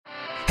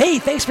Hey,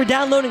 thanks for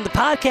downloading the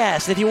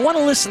podcast. If you want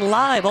to listen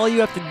live, all you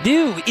have to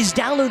do is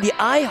download the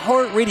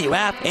iHeartRadio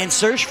app and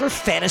search for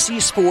Fantasy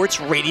Sports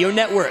Radio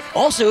Network.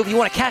 Also, if you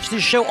want to catch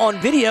this show on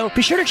video,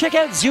 be sure to check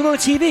out Zumo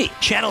TV,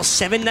 channel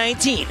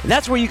 719.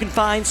 That's where you can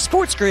find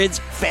Sports Grid's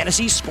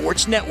Fantasy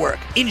Sports Network.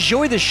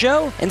 Enjoy the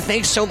show, and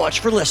thanks so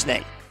much for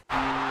listening.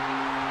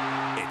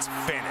 It's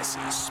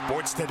Fantasy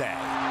Sports Today.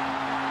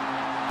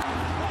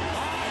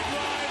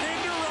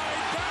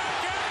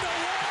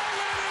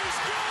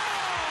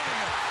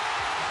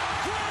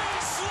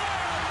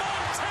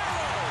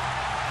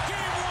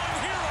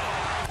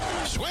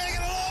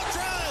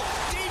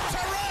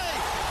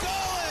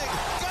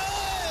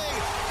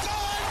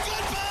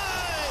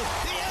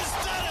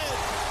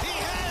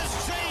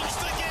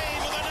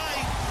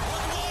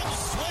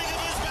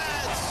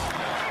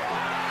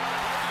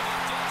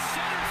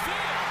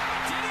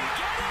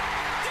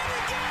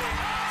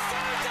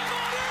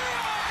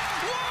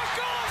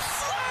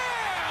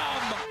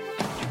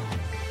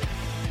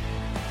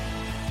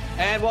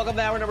 And welcome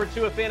to hour number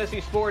 2 of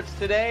Fantasy Sports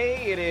Today.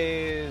 It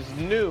is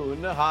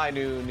noon, high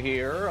noon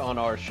here on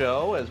our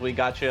show as we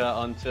got you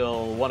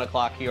until 1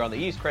 o'clock here on the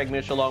East. Craig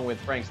Mish along with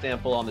Frank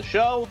Stample on the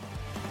show.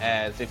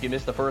 As if you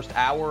missed the first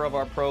hour of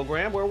our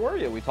program, where were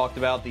you? We talked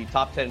about the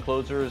top 10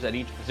 closers at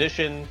each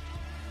position,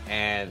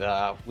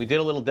 and we did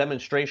a little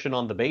demonstration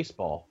on the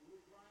baseball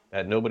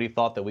that nobody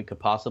thought that we could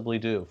possibly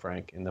do,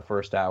 Frank, in the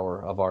first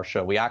hour of our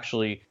show. We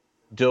actually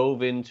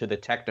dove into the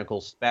technical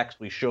specs.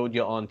 We showed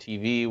you on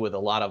TV with a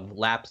lot of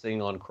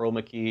lapsing on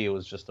chroma key. It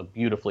was just a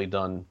beautifully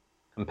done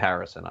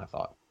comparison, I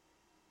thought.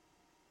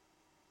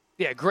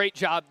 Yeah, great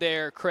job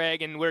there,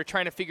 Craig. And we're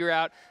trying to figure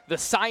out the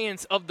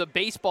science of the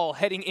baseball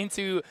heading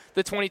into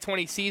the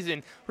 2020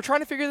 season. We're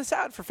trying to figure this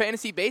out for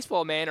fantasy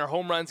baseball, man. Are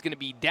home runs going to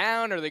be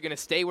down? Are they going to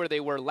stay where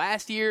they were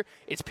last year?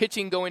 Is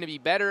pitching going to be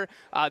better?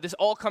 This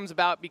all comes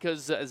about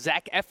because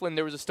Zach Eflin,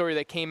 there was a story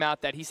that came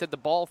out that he said the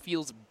ball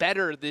feels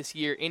better this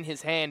year in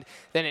his hand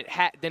than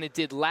it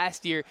did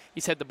last year.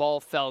 He said the ball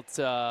felt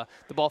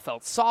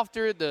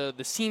softer. The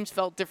seams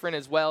felt different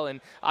as well. And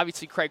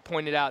obviously, Craig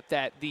pointed out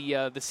that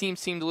the seams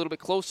seemed a little bit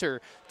closer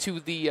to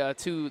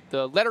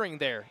the lettering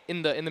there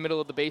in the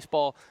middle of the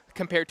baseball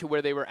compared to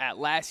where they were at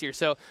last year.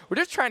 So we're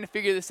just trying to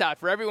figure this out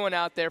for everyone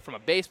out there from a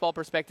baseball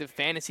perspective,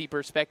 fantasy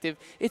perspective.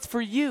 It's for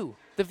you,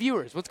 the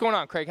viewers. What's going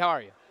on, Craig? How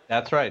are you?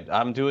 That's right.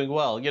 I'm doing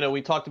well. You know,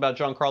 we talked about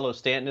Giancarlo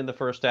Stanton in the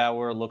first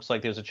hour. Looks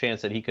like there's a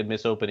chance that he could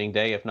miss opening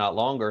day, if not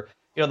longer.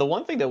 You know, the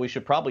one thing that we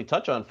should probably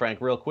touch on,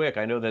 Frank, real quick,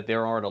 I know that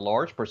there aren't a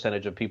large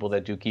percentage of people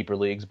that do keeper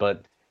leagues,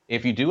 but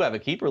if you do have a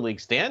keeper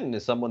league, Stanton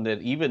is someone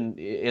that even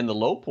in the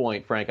low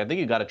point, Frank, I think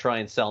you got to try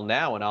and sell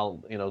now, and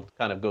I'll,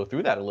 kind of go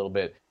through that a little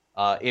bit.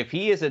 If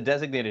he is a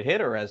designated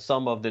hitter, as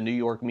some of the New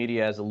York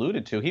media has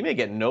alluded to, he may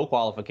get no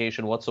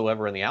qualification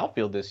whatsoever in the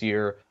outfield this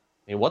year.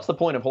 I mean, what's the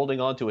point of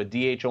holding on to a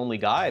DH-only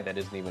guy that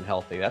isn't even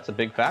healthy? That's a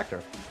big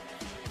factor.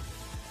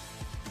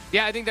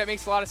 Yeah, I think that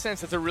makes a lot of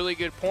sense. That's a really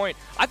good point.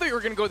 I thought you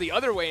were going to go the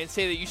other way and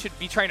say that you should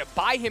be trying to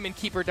buy him in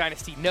Keeper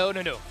Dynasty. No.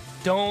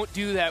 Don't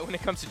do that when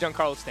it comes to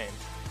Giancarlo Stanton.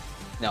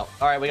 No.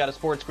 All right, we got a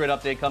Sports Grid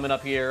update coming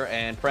up here,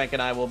 and Frank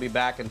and I will be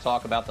back and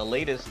talk about the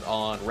latest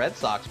on Red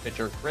Sox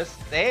pitcher Chris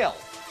Sale.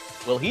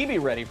 Will he be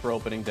ready for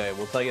opening day?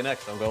 We'll tell you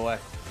next. Don't go away.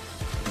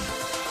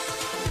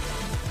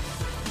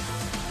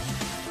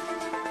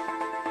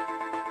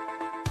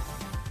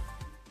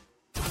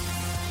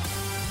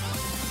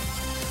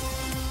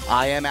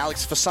 I am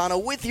Alex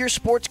Fasano with your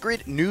Sports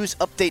Grid news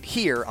update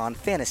here on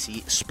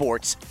Fantasy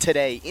Sports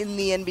Today. In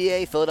the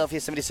NBA, Philadelphia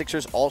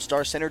 76ers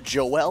All-Star center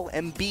Joel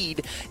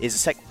Embiid is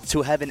set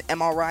to have an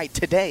MRI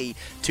today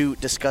to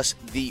discuss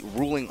the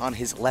ruling on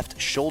his left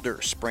shoulder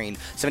sprain.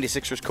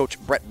 76ers coach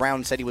Brett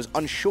Brown said he was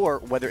unsure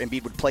whether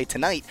Embiid would play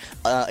tonight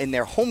in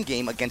their home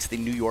game against the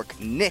New York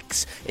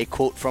Knicks. A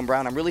quote from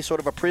Brown, "I'm really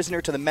sort of a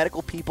prisoner to the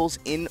medical people's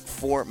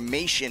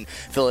information."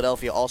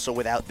 Philadelphia also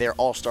without their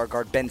All-Star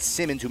guard Ben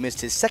Simmons, who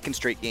missed his second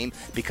straight game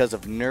because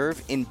of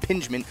nerve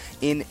impingement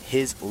in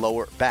his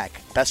lower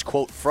back. Best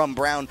quote from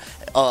Brown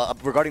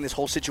regarding this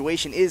whole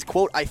situation is,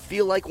 quote, "I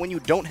feel like when you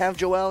don't have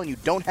Joel and you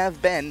don't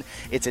have Ben,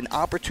 it's an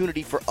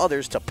opportunity for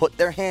others to put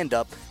their hand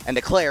up and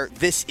declare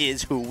this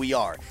is who we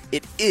are.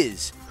 It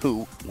is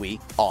who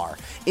we are."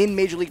 In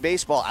Major League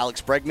Baseball,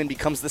 Alex Bregman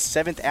becomes the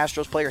 7th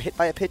Astros player hit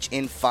by a pitch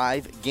in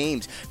 5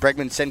 games.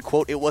 Bregman said,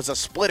 quote, "It was a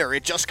splitter.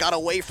 It just got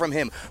away from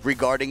him,"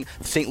 regarding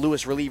St.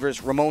 Louis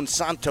relievers Ramon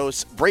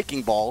Santos'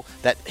 breaking ball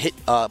that hit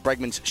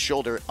Bregman's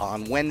shoulder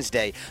on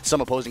Wednesday.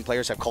 Some opposing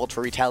players have called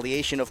for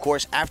retaliation, of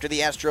course, after the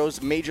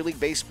Astros Major League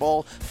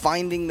Baseball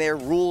finding their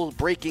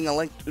rule-breaking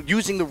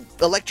using the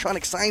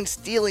electronic sign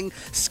stealing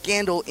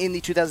scandal in the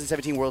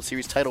 2017 World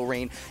Series title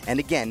reign and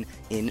again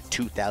in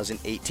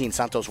 2018.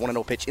 Santos Soto's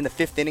 1-0 pitch in the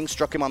 5th inning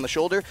struck him on the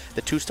shoulder.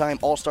 The two-time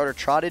All-Starter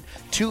trotted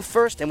to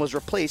first and was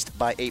replaced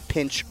by a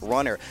pinch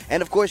runner.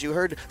 And, of course, you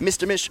heard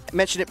Mr. Mish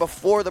mention it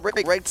before the break.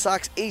 Red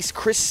Sox ace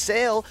Chris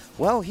Sale,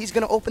 well, he's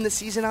going to open the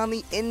season on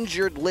the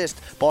injured list.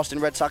 Boston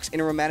Red Sox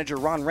interim manager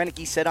Ron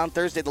Renicky said on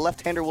Thursday the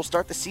left-hander will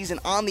start the season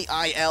on the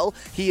IL.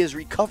 He is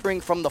recovering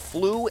from the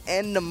flu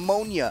and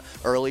pneumonia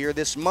earlier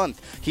this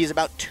month. He is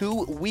about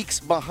 2 weeks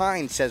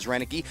behind, says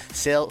Renicky.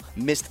 Sale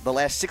missed the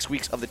last 6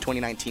 weeks of the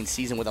 2019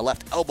 season with a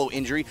left elbow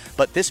injury,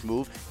 but this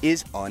move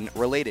is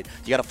unrelated.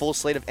 You got a full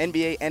slate of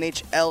NBA,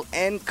 NHL,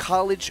 and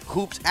college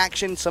hoops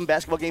action. Some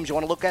basketball games you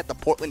want to look at. The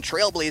Portland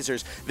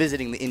Trailblazers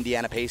visiting the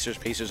Indiana Pacers.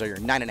 Pacers are your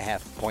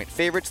 9.5-point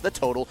favorites. The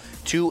total,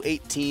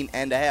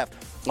 218.5.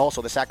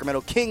 Also, the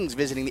Sacramento Kings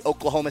visiting the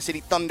Oklahoma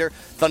City Thunder.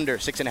 Thunder,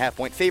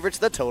 6.5-point favorites.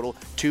 The total,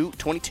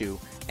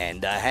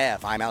 222.5.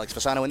 I'm Alex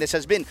Fasano, and this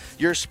has been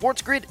your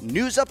Sports Grid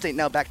News Update.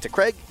 Now back to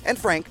Craig and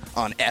Frank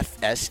on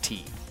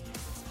FST.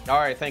 All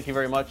right, thank you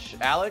very much,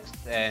 Alex.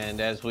 And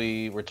as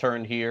we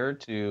return here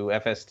to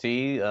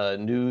FST,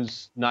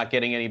 news not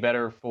getting any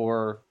better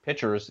for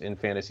pitchers in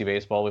fantasy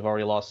baseball. We've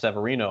already lost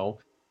Severino.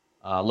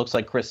 Looks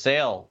like Chris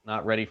Sale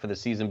not ready for the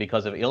season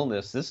because of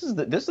illness. This is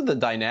the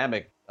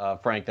dynamic,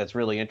 Frank, that's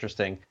really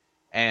interesting.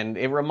 And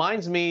it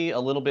reminds me a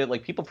little bit,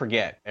 like, people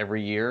forget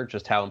every year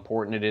just how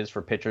important it is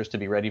for pitchers to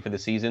be ready for the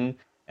season.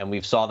 And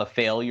we've saw the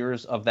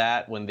failures of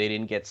that when they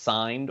didn't get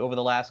signed over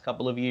the last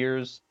couple of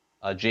years.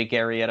 Jake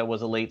Arrieta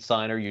was a late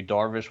signer. Yu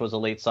Darvish was a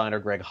late signer.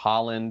 Greg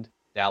Holland,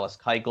 Dallas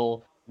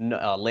Keuchel,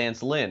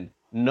 Lance Lynn.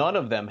 None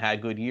of them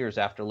had good years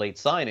after late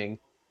signing.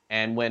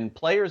 And when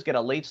players get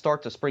a late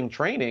start to spring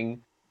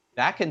training,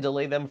 that can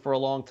delay them for a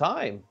long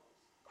time.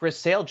 Chris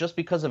Sale, just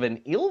because of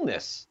an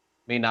illness,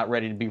 may not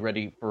be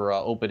ready for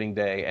opening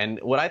day.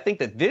 And what I think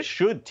that this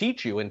should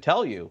teach you and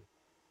tell you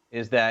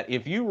is that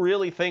if you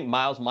really think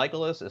Miles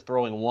Mikolas is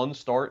throwing one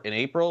start in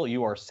April,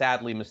 you are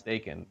sadly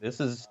mistaken.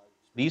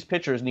 These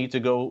pitchers need to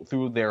go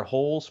through their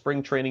whole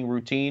spring training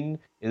routine.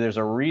 And there's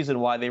a reason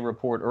why they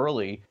report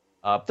early.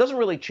 Doesn't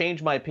really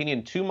change my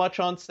opinion too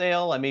much on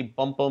Sale. I may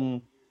bump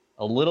him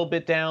a little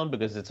bit down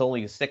because it's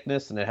only a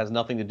sickness and it has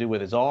nothing to do with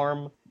his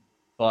arm.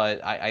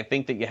 But I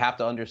think that you have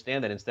to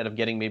understand that instead of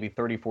getting maybe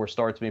 34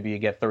 starts, maybe you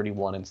get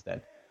 31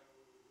 instead.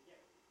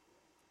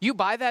 You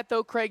buy that,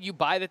 though, Craig? You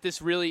buy that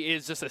this really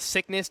is just a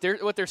sickness?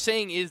 What they're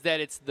saying is that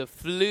it's the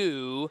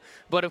flu,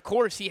 but of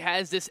course he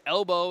has this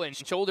elbow and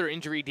shoulder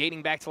injury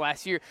dating back to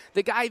last year.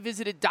 The guy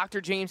visited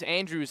Dr. James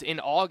Andrews in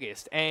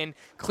August and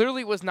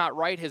clearly was not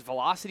right. His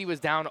velocity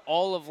was down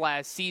all of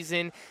last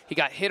season. He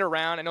got hit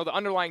around. I know the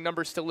underlying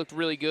numbers still looked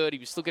really good. He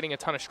was still getting a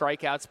ton of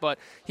strikeouts, but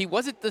he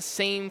wasn't the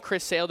same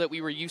Chris Sale that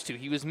we were used to.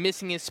 He was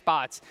missing his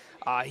spots.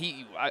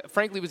 He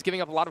frankly was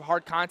giving up a lot of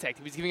hard contact.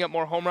 He was giving up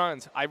more home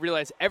runs. I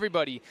realized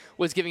everybody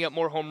was giving up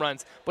more home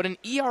runs. But an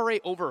ERA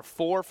over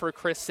 4 for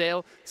Chris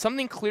Sale,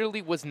 something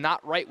clearly was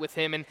not right with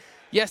him. And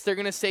yes, they're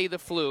going to say the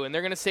flu, and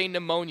they're going to say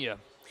pneumonia.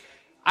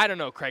 I don't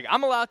know, Craig.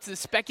 I'm allowed to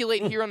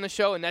speculate here on the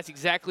show, and that's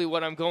exactly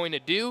what I'm going to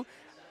do.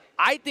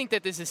 I think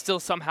that this is still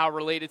somehow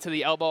related to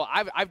the elbow.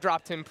 I've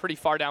dropped him pretty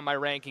far down my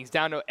rankings,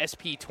 down to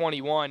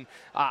SP21.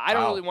 I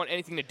don't really want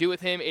anything to do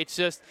with him. It's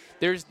just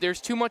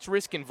there's too much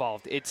risk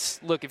involved. There's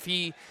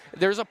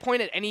a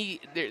point in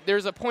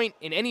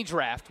any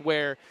draft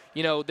where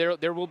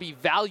there will be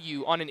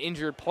value on an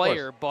injured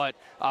player, but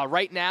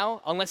right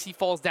now, unless he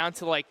falls down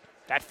to like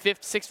that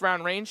 5th, 6th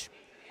round range,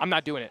 I'm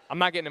not doing it. I'm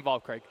not getting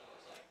involved, Craig.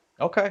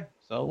 Okay,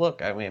 so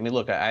look,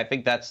 I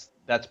think that's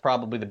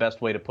probably the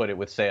best way to put it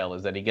with Sale,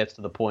 is that he gets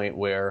to the point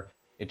where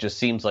it just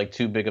seems like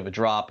too big of a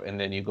drop, and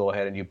then you go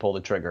ahead and you pull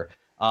the trigger.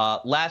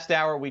 Last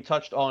hour, we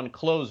touched on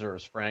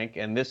closers, Frank,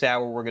 and this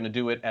hour we're going to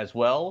do it as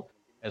well,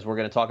 as we're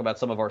going to talk about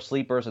some of our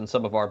sleepers and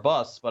some of our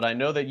busts, but I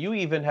know that you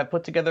even have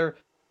put together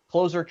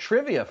closer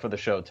trivia for the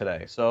show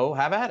today, so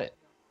have at it.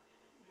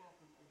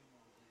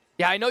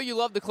 Yeah, I know you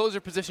love the closer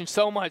position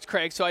so much,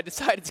 Craig, so I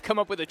decided to come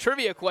up with a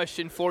trivia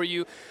question for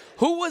you.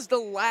 Who was the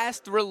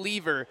last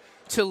reliever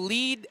to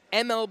lead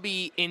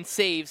MLB in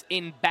saves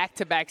in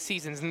back-to-back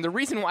seasons? And the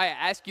reason why I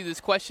ask you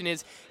this question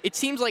is it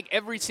seems like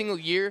every single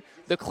year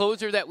the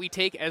closer that we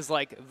take as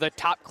like the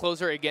top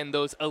closer, again,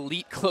 those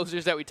elite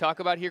closers that we talk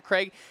about here,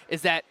 Craig,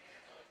 is that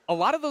a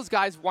lot of those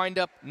guys wind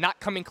up not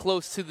coming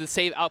close to the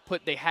save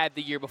output they had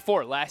the year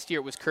before. Last year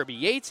it was Kirby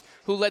Yates,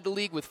 who led the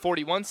league with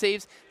 41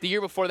 saves. The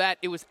year before that,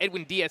 it was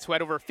Edwin Diaz, who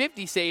had over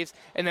 50 saves.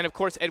 And then, of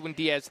course, Edwin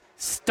Diaz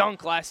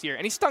stunk last year.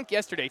 And he stunk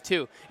yesterday,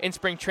 too, in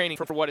spring training,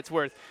 for what it's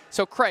worth.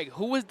 So, Craig,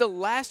 who was the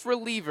last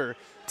reliever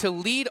to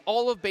lead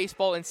all of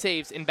baseball in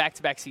saves in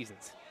back-to-back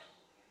seasons?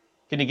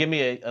 Can you give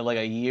me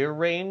a year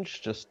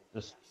range, just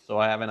so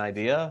I have an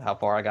idea how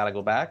far I got to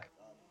go back?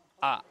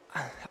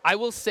 I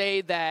will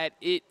say that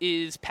it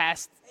is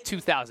past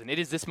 2000. It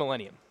is this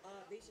millennium.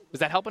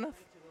 Does that help enough?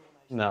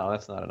 No,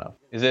 that's not enough.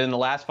 Is it in the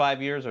last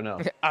 5 years or no?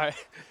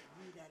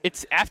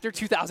 It's after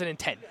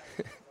 2010.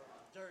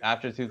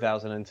 After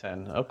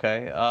 2010.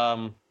 Okay.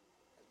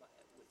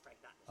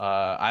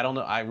 I don't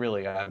know. I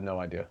have no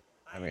idea.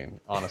 I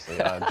mean, honestly.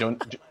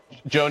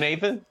 Joe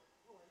Nathan?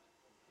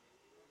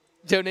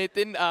 Joe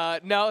Nathan,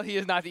 no, he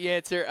is not the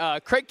answer.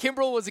 Craig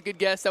Kimbrell was a good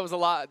guess. That was a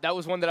lot. That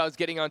was one that I was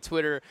getting on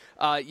Twitter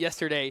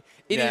yesterday.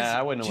 I wouldn't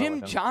have went Jim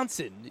with him.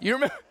 Johnson. You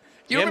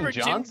remember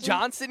Jim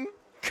Johnson?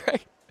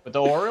 Craig? With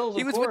the Orioles,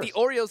 He was with the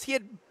Orioles. He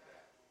had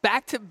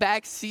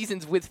back-to-back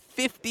seasons with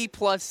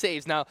 50-plus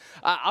saves. Now,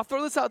 I'll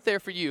throw this out there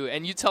for you,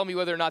 and you tell me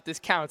whether or not this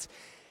counts.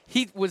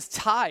 He was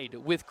tied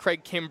with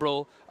Craig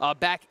Kimbrell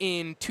back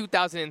in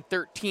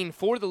 2013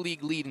 for the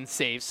league lead in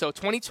saves. So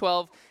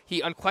 2012,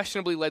 he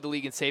unquestionably led the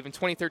league in saves. In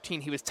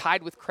 2013, he was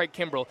tied with Craig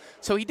Kimbrell.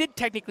 So he did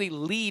technically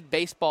lead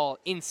baseball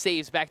in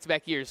saves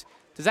back-to-back years.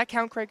 Does that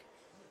count, Craig?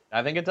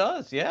 I think it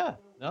does, yeah.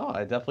 No,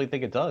 I definitely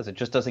think it does. It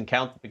just doesn't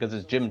count because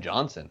it's Jim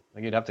Johnson.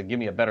 Like, you'd have to give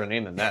me a better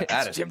name than that.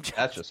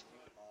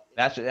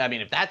 I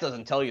mean, if that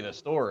doesn't tell you the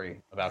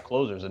story about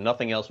closers, then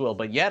nothing else will.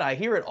 But yet I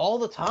hear it all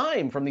the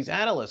time from these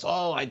analysts.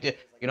 Oh, I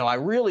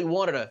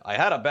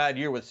had a bad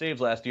year with saves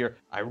last year.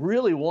 I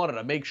really wanted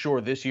to make sure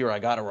this year I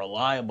got a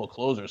reliable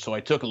closer, so I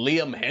took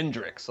Liam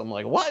Hendriks. I'm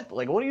like, what?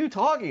 Like, what are you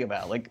talking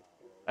about? Like,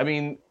 I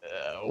mean,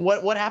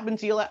 what happened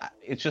to you?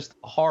 It's just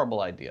a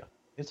horrible idea.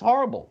 It's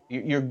horrible.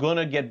 You're going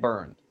to get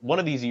burned. One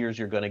of these years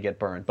you're going to get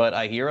burned. But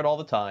I hear it all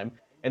the time.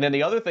 And then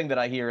the other thing that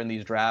I hear in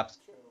these drafts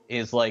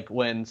is like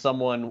when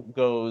someone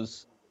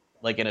goes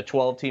like in a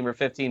 12-team or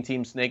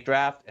 15-team snake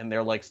draft and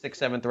they're like 6th,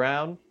 7th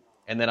round,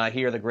 and then I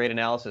hear the great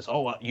analysis,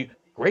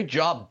 great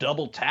job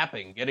double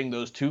tapping, getting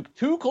those two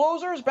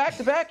closers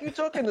back-to-back you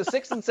took in the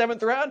 6th and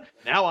 7th round.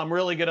 Now I'm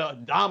really going to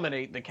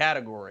dominate the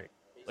category.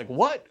 Like,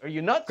 what? Are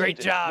you nuts? Great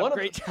job.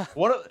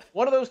 One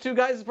of those two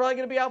guys is probably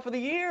going to be out for the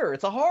year.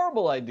 It's a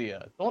horrible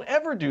idea. Don't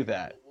ever do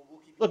that.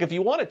 Look, if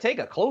you want to take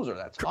a closer,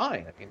 that's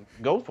fine. I mean,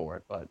 go for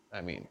it. But,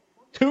 I mean,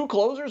 2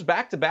 closers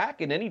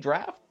back-to-back in any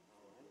draft?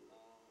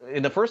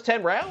 In the first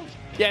 10 rounds?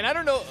 Yeah, and I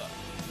don't know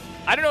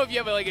if you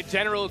have a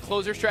general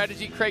closer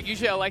strategy, Craig.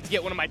 Usually I like to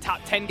get one of my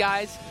top 10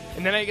 guys,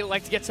 and then I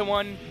like to get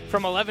someone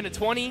from 11 to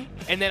 20,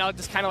 and then I'll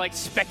just kind of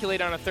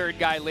speculate on a third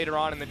guy later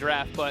on in the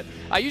draft. But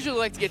I usually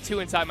like to get 2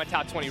 inside my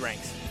top 20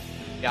 ranks.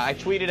 Yeah, I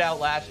tweeted out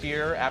last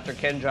year after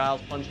Ken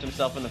Giles punched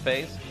himself in the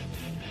face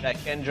that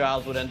Ken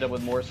Giles would end up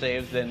with more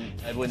saves than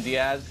Edwin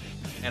Diaz,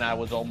 and I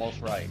was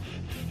almost right.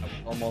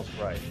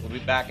 We'll be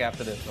back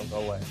after this. Don't go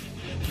away.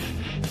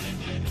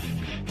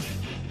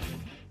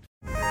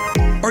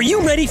 Are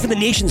you ready for the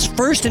nation's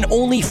first and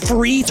only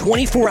free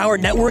 24-hour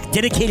network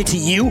dedicated to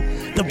you,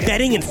 the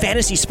betting and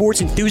fantasy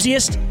sports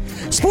enthusiast?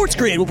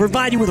 SportsGrid will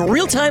provide you with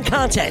real-time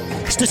content,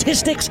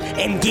 statistics,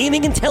 and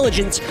gaming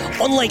intelligence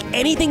unlike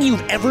anything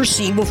you've ever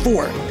seen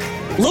before.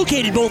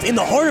 Located both in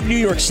the heart of New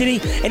York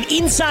City and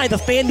inside the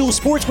FanDuel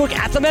Sportsbook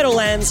at the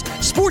Meadowlands,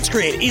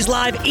 SportsGrid is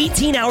live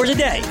 18 hours a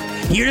day,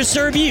 here to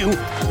serve you,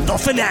 the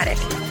fanatic.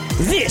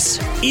 This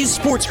is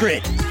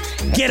SportsGrid.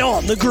 Get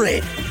on the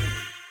grid.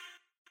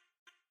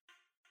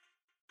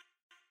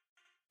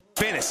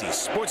 Fantasy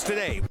Sports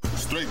Today.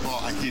 Straight ball,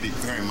 I get it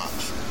very much.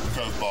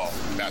 Curveball,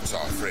 that's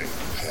our friend.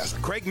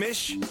 Craig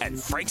Mish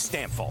and Frank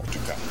Stanfield.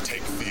 You gotta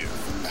take fear.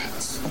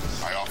 That's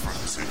I offer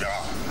a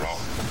cigar, bro.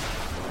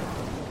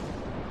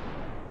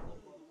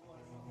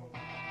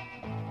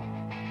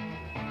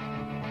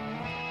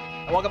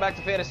 Welcome back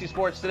to Fantasy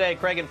Sports Today.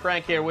 Craig and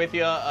Frank here with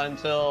you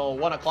until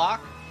 1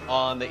 o'clock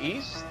on the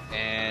East.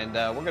 And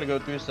we're going to go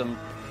through some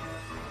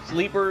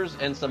sleepers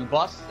and some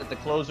busts at the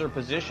closer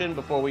position.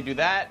 Before we do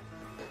that,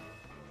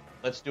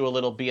 let's do a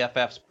little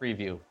BFFs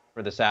preview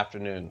for this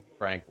afternoon.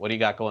 Frank, what do you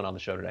got going on the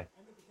show today?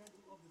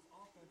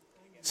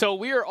 So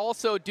we are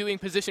also doing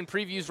position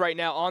previews right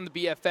now on the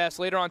BFFs.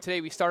 Later on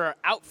today, we start our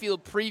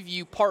outfield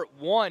preview part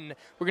 1.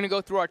 We're going to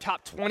go through our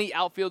top 20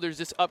 outfielders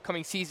this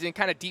upcoming season,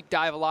 kind of deep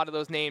dive a lot of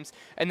those names.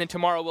 And then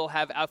tomorrow we'll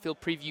have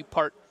outfield preview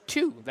part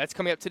 2. That's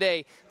coming up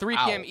today, 3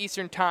 p.m.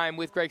 Eastern time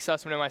with Greg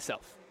Sussman and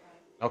myself.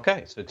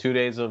 Okay, so 2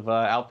 days of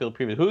outfield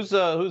preview.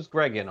 Who's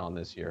Greg in on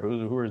this year?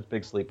 Who are his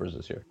big sleepers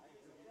this year?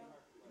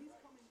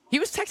 He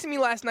was texting me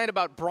last night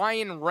about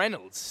Brian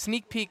Reynolds.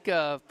 Sneak peek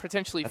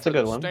potentially That's for a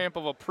good the one. stamp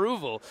of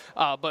approval.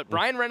 But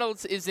Brian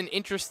Reynolds is an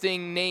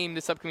interesting name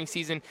this upcoming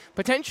season.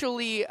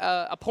 Potentially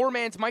a poor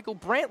man's Michael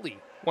Brantley,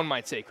 one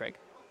might say, Craig.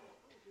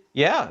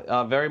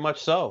 Yeah, very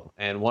much so.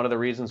 And one of the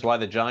reasons why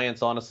the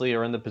Giants, honestly,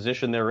 are in the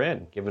position they're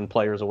in, giving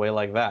players away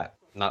like that.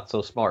 Not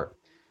so smart.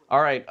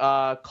 All right,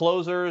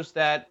 closers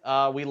that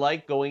we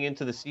like going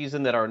into the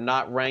season that are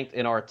not ranked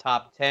in our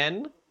top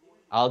 10.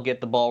 I'll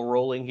get the ball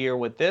rolling here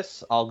with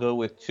this. I'll go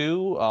with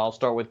 2. I'll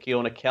start with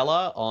Keone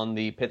Kela on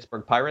the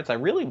Pittsburgh Pirates. I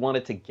really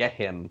wanted to get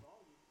him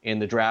in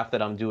the draft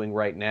that I'm doing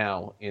right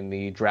now, in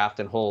the draft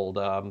and hold.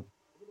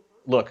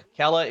 Look,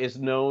 Kela is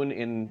known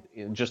in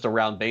just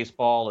around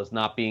baseball as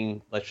not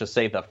being, let's just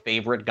say, the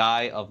favorite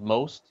guy of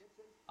most.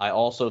 I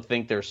also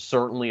think there's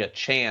certainly a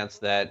chance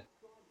that,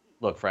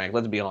 look, Frank,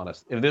 let's be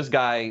honest. If this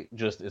guy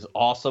just is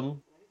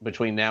awesome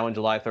between now and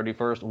July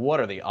 31st, what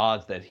are the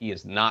odds that he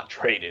is not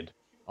traded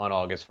on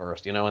August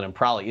 1st, and then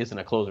probably isn't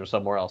a closer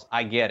somewhere else?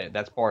 I get it.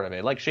 That's part of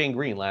it. Like Shane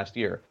Green last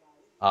year.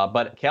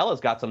 But Kela's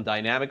got some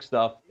dynamic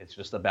stuff. It's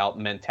just about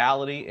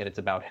mentality, and it's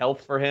about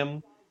health for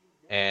him.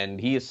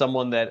 And he is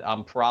someone that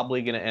I'm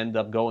probably going to end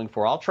up going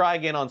for. I'll try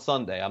again on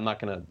Sunday. I'm not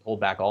going to hold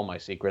back all my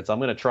secrets. I'm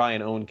going to try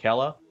and own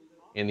Kela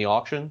in the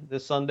auction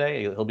this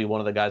Sunday. He'll be one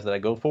of the guys that I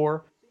go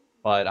for.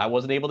 But I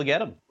wasn't able to get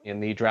him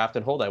in the draft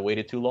and hold. I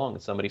waited too long,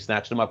 and somebody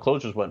snatched him up.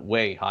 Closers went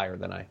way higher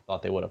than I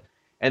thought they would have.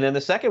 And then the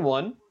second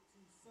one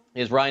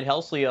is Ryan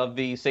Helsley of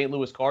the St.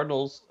 Louis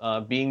Cardinals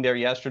being there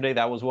yesterday.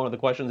 That was one of the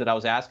questions that I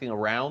was asking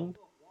around.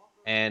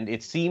 And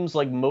it seems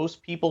like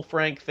most people,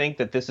 Frank, think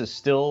that this is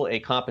still a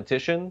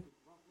competition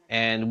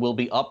and will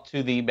be up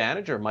to the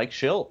manager, Mike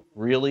Schill.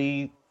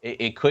 Really,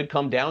 it could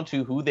come down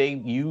to who they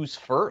use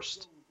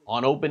first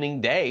on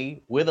opening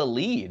day with a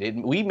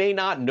lead. We may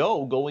not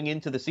know going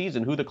into the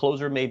season who the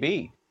closer may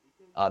be.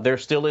 There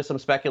still is some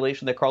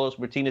speculation that Carlos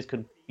Martinez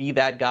could be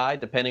that guy,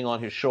 depending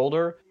on his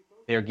shoulder.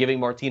 They're giving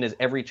Martinez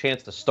every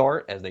chance to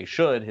start, as they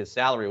should. His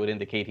salary would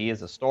indicate he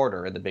is a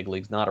starter in the big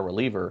leagues, not a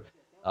reliever.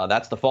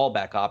 That's the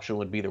fallback option,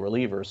 would be the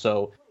reliever.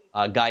 So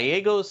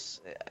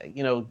Gallegos,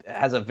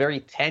 has a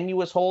very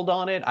tenuous hold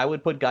on it. I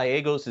would put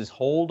Gallegos'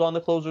 hold on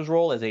the closer's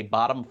role as a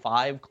bottom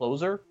 5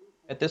 closer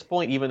at this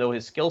point, even though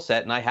his skill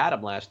set, and I had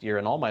him last year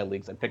in all my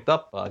leagues. I picked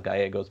up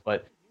Gallegos,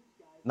 but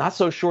not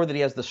so sure that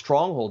he has the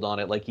stronghold on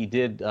it like he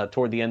did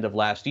toward the end of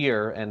last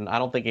year. And I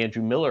don't think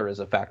Andrew Miller is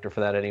a factor for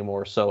that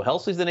anymore. So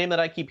Helsley's the name that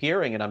I keep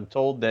hearing, and I'm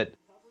told that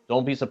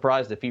don't be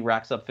surprised if he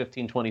racks up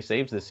 15, 20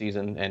 saves this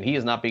season, and he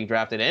is not being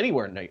drafted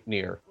anywhere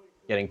near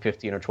getting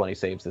 15 or 20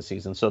 saves this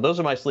season. So those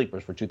are my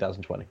sleepers for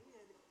 2020.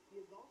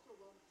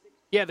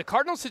 Yeah, the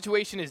Cardinals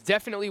situation is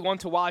definitely one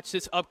to watch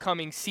this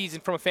upcoming season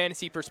from a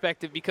fantasy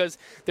perspective because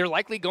they're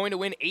likely going to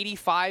win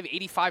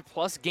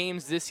 85-plus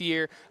games this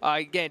year.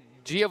 Again,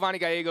 Giovanni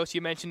Gallegos,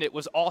 you mentioned it,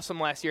 was awesome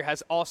last year,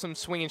 has awesome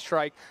swing and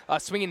strike,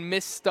 swing and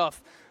miss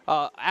stuff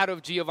out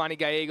of Giovanni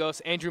Gallegos.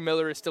 Andrew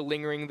Miller is still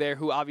lingering there,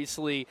 who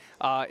obviously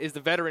is the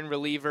veteran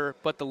reliever,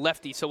 but the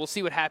lefty. So we'll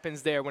see what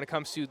happens there when it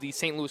comes to the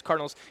St. Louis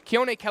Cardinals.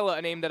 Keone Kela,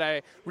 a name that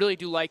I really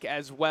do like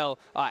as well,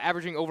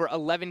 averaging over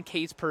 11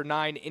 Ks per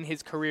 9 in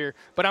his career.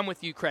 But I'm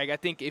with you, Craig. I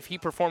think if he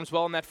performs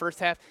well in that first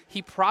half,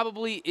 he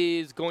probably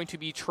is going to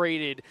be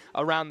traded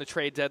around the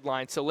trade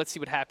deadline. So let's see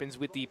what happens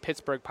with the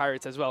Pittsburgh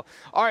Pirates as well.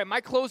 All right, my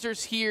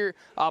closers here,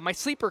 my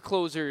sleeper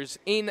closers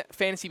in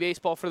fantasy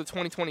baseball for the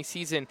 2020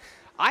 season.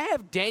 I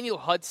have Daniel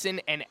Hudson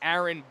and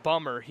Aaron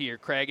Bummer here,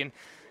 Craig. And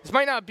this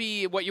might not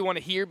be what you want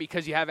to hear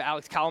because you have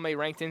Alex Colomé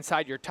ranked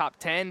inside your top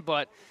 10,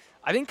 but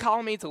I think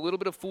Colomé's a little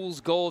bit of fool's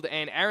gold,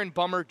 and Aaron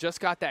Bummer just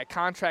got that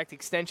contract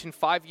extension,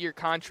 5-year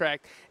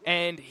contract,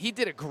 and he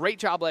did a great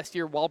job last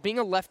year while being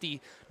a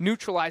lefty,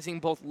 neutralizing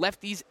both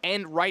lefties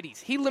and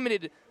righties. He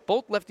limited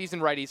both lefties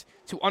and righties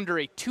to under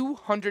a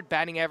 200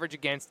 batting average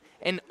against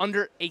and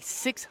under a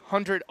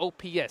 600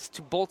 OPS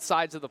to both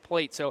sides of the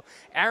plate. So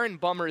Aaron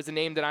Bummer is a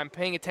name that I'm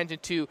paying attention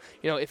to.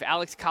 If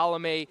Alex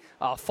Colomé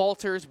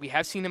falters, we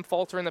have seen him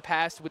falter in the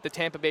past with the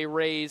Tampa Bay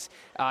Rays.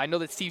 I know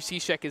that Steve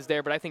Cishek is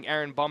there, but I think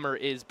Aaron Bummer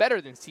is better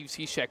than Steve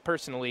Cishek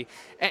personally.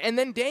 And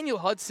then Daniel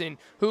Hudson,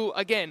 who,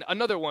 again,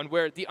 another one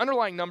where the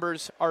underlying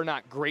numbers are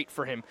not great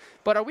for him.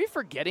 But are we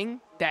forgetting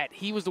that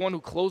he was the one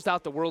who closed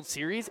out the World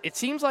Series? It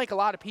seems like a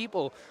lot of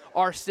people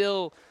are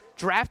still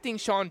drafting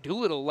Sean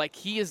Doolittle like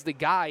he is the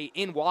guy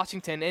in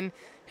Washington, and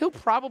he'll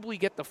probably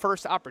get the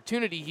first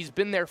opportunity. He's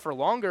been there for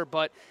longer,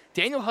 but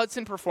Daniel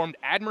Hudson performed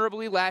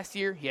admirably last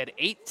year. He had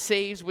 8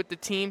 saves with the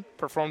team,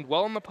 performed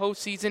well in the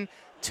postseason,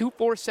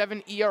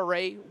 2.47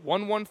 ERA,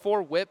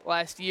 1.14 WHIP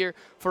last year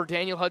for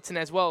Daniel Hudson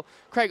as well.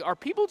 Craig, are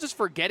people just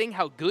forgetting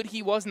how good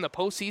he was in the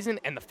postseason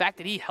and the fact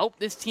that he helped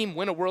this team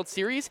win a World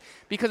Series?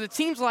 Because it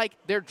seems like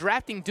they're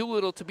drafting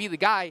Doolittle to be the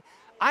guy.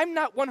 I'm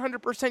not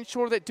 100%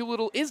 sure that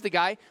Doolittle is the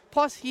guy.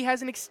 Plus, he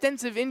has an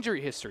extensive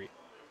injury history.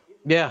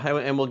 Yeah,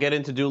 and we'll get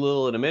into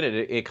Doolittle in a minute.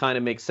 It kind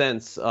of makes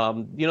sense.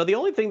 The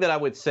only thing that I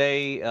would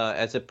say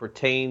as it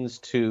pertains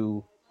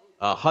to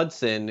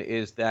Hudson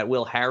is that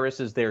Will Harris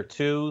is there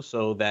too,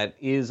 so that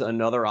is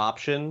another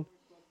option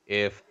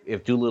if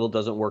Doolittle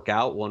doesn't work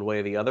out one way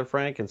or the other,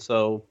 Frank. And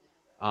so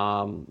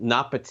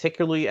not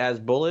particularly as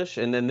bullish.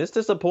 And then this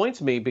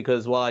disappoints me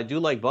because while I do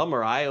like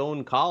Bummer, I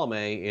own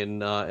Colomé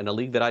in a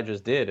league that I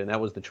just did, and that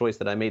was the choice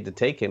that I made to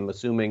take him,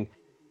 assuming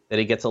that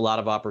he gets a lot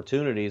of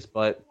opportunities.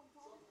 But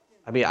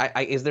I mean,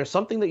 is there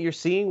something that you're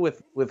seeing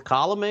with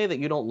Colomé that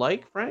you don't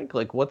like, Frank?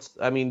 Like,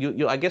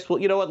 I guess, well,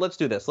 you know what? Let's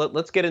do this.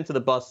 Let's get into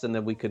the busts, and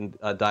then we can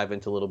dive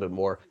into a little bit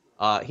more.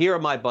 Here are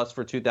my busts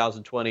for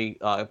 2020.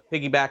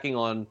 Piggybacking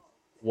on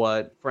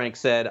what Frank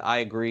said, I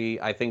agree.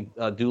 I think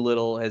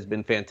Doolittle has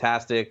been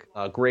fantastic.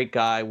 Great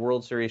guy,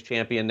 World Series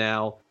champion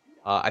now.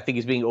 I think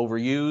he's being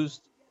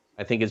overused.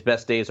 I think his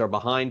best days are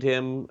behind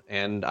him,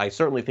 and I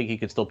certainly think he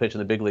could still pitch in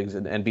the big leagues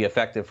and be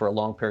effective for a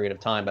long period of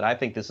time. But I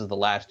think this is the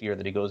last year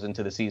that he goes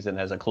into the season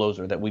as a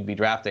closer that we'd be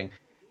drafting.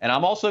 And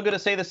I'm also going to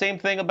say the same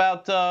thing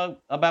about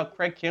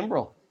Craig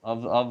Kimbrell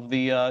of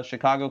the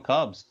Chicago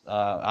Cubs.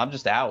 I'm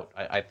just out.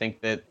 I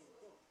think that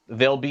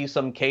there'll be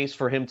some case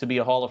for him to be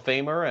a Hall of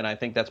Famer, and I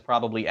think that's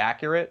probably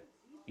accurate.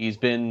 He's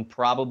been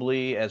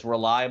probably as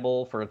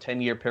reliable for a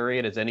 10-year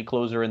period as any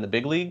closer in the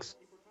big leagues.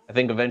 I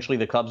think eventually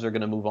the Cubs are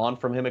going to move on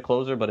from him at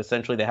closer, but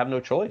essentially they have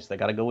no choice. They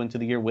got to go into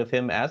the year with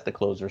him as the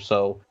closer.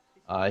 So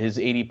his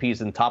ADP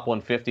is in top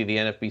 150. The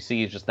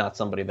NFBC is just not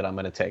somebody that I'm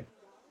going to take.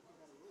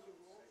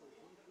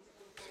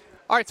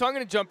 All right, so I'm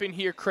going to jump in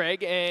here,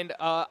 Craig, and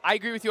I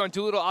agree with you on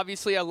Doolittle.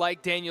 Obviously, I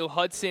like Daniel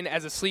Hudson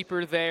as a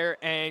sleeper there,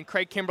 and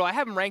Craig Kimbrell, I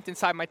have him ranked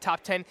inside my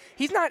top 10.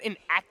 He's not an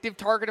active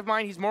target of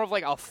mine. He's more of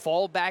like a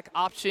fallback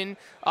option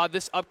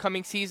this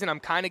upcoming season. I'm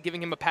kind of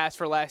giving him a pass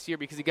for last year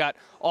because he got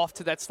off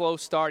to that slow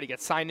start. He got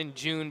signed in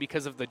June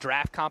because of the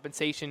draft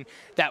compensation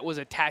that was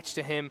attached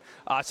to him.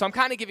 So I'm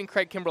kind of giving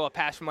Craig Kimbrell a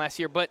pass from last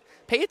year, but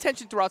pay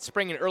attention throughout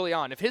spring and early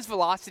on. If his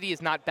velocity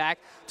is not back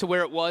to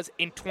where it was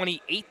in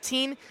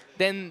 2018,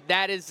 then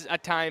that is a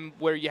time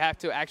where you have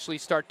to actually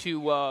start to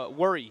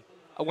worry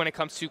when it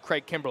comes to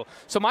Craig Kimbrell.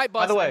 So my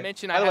bust, I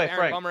mentioned I have Aaron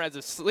Frank, Bummer as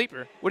a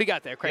sleeper. What do you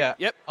got there, Craig? Yeah.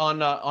 Yep.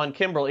 On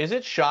Kimbrell, is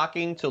it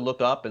shocking to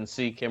look up and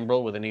see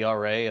Kimbrell with an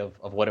ERA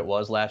of what it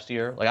was last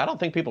year? Like, I don't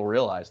think people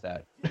realize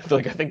that.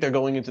 Like, I think they're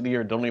going into the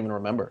year and don't even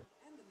remember.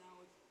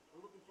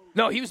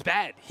 No, he was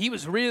bad. He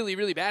was really,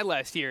 really bad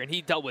last year, and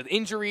he dealt with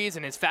injuries,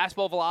 and his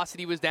fastball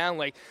velocity was down.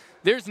 Like,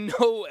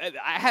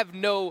 I have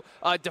no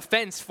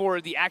defense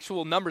for the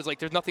actual numbers. Like,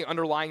 there's nothing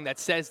underlying that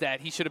says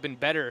that he should have been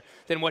better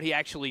than what he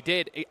actually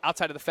did,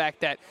 outside of the fact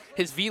that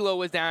his velo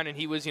was down and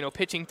he was,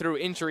 pitching through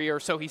injury,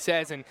 or so he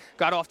says, and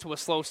got off to a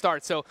slow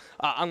start. So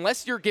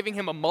unless you're giving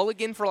him a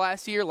mulligan for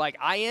last year like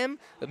I am,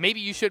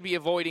 maybe you should be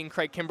avoiding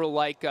Craig Kimbrell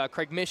like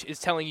Craig Mish is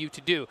telling you to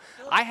do.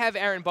 I have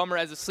Aaron Bummer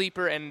as a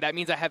sleeper, and that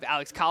means I have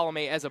Alex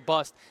Colomé as a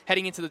bust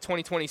heading into the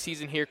 2020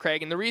 season here,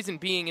 Craig. And the reason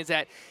being is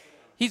that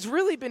he's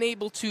really been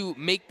able to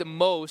make the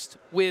most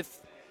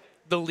with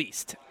the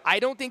least. I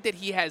don't think that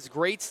he has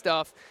great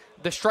stuff.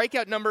 The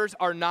strikeout numbers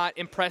are not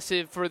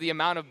impressive for the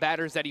amount of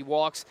batters that he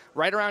walks.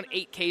 Right around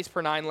 8 Ks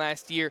per 9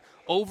 last year,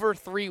 over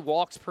 3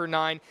 walks per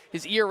 9.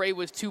 His ERA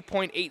was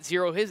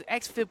 2.80. His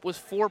xFIP was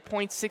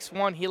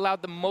 4.61. He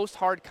allowed the most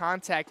hard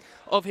contact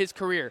of his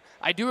career.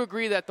 I do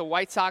agree that the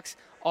White Sox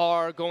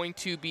are going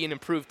to be an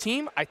improved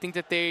team. I think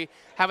that they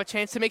have a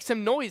chance to make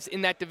some noise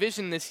in that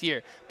division this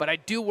year. But I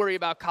do worry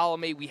about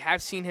Colomé. We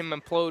have seen him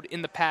implode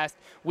in the past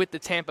with the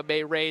Tampa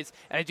Bay Rays.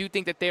 And I do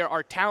think that there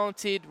are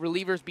talented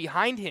relievers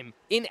behind him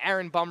in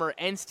Aaron Bummer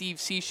and Steve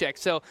Cishek.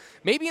 So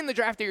maybe in the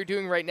draft that you're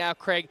doing right now,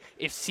 Craig,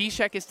 if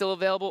Cishek is still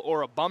available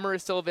or a Bummer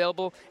is still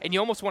available and you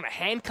almost want to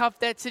handcuff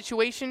that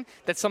situation,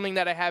 that's something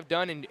that I have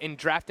done in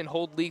draft and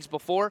hold leagues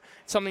before,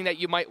 something that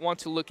you might want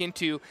to look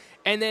into.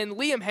 And then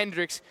Liam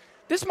Hendriks,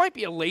 this might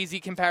be a lazy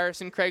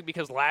comparison, Craig,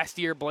 because last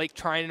year Blake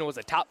Treinen was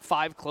a top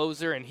 5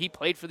 closer and he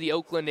played for the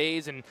Oakland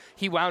A's and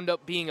he wound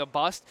up being a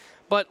bust.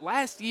 But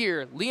last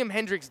year, Liam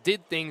Hendriks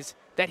did things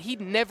that he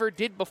never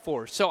did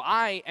before. So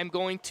I am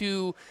going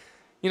to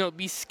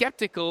be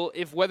skeptical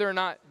if whether or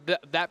not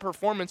that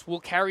performance will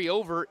carry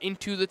over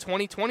into the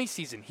 2020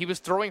 season. He was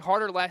throwing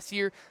harder last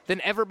year than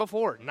ever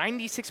before.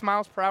 96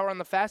 miles per hour on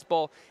the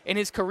fastball. In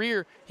his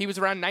career, he was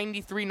around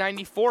 93,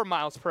 94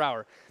 miles per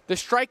hour. The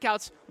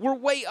strikeouts were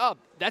way up.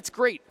 That's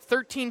great.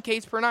 13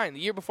 Ks per 9. The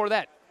year before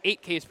that,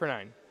 8 Ks per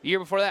 9. The year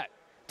before that,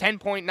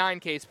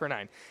 10.9 Ks per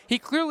 9. He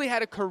clearly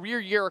had a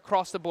career year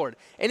across the board.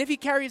 And if he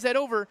carries that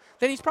over,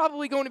 then he's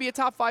probably going to be a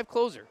top 5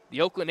 closer.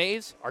 The Oakland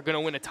A's are going to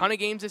win a ton of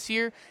games this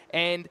year.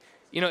 And,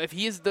 if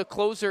he is the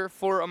closer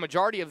for a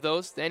majority of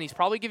those, then he's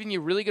probably giving you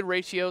really good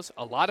ratios,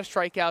 a lot of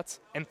strikeouts,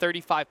 and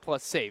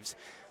 35-plus saves.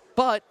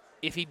 But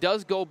if he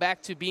does go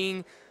back to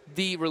being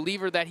the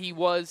reliever that he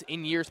was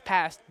in years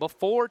past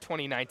before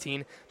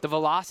 2019, the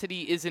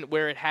velocity isn't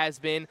where it has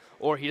been,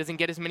 or he doesn't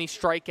get as many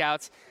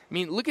strikeouts. I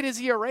mean, look at his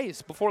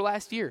ERAs before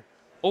last year.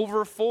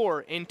 Over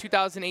 4 in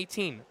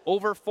 2018,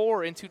 over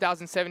 4 in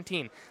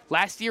 2017.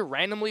 Last year,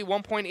 randomly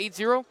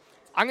 1.80.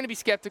 I'm going to be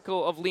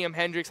skeptical of Liam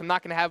Hendriks. I'm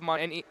not going to have him on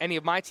any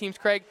of my teams,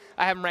 Craig.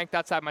 I have him ranked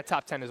outside my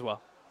top 10 as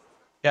well.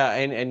 Yeah,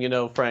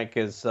 and Frank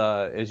is,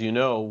 as you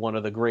know, one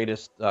of the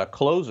greatest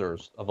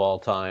closers of all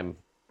time,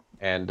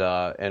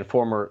 and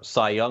former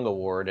Cy Young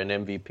Award and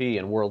MVP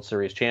and World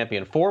Series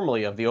champion,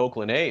 formerly of the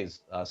Oakland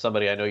A's.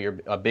 Somebody I know you're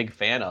a big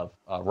fan of,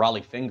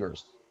 Rollie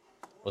Fingers,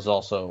 was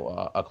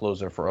also a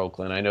closer for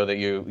Oakland. I know that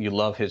you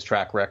love his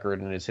track record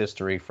and his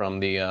history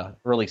from the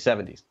early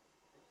 70s.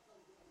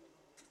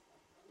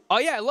 Oh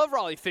yeah, I love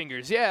Rollie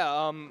Fingers.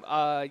 Yeah,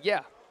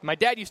 yeah. My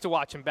dad used to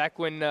watch him back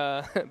when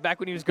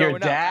he was growing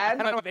up. Your dad?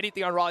 I don't know if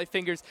anything on Rollie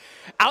Fingers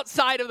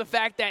outside of the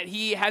fact that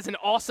he has an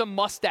awesome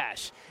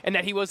mustache and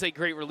that he was a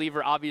great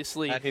reliever,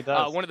 obviously. He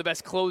does. One of the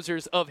best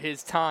closers of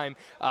his time.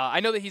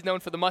 I know that he's known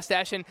for the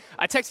mustache, and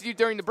I texted you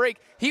during the break.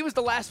 He was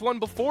the last one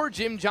before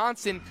Jim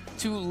Johnson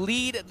to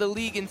lead the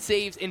league in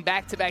saves in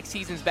back-to-back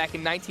seasons back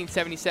in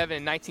 1977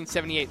 and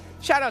 1978.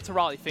 Shout out to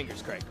Rollie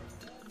Fingers, Craig.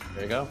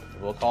 There you go.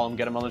 We'll call him,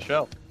 get him on the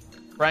show.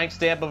 Frank's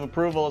stamp of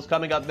approval is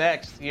coming up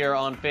next here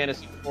on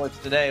Fantasy Sports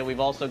Today.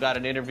 We've also got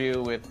an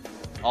interview with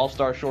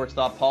all-star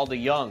shortstop Paul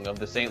DeJong of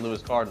the St.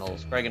 Louis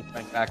Cardinals. Craig and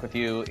Frank back with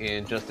you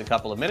in just a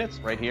couple of minutes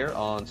right here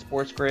on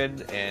Sports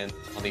Grid and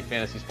on the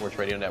Fantasy Sports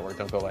Radio Network.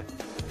 Don't go away.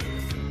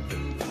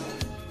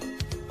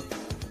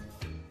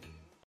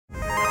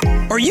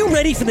 Are you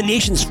ready for the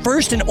nation's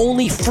first and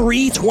only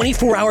free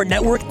 24-hour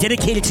network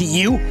dedicated to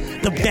you,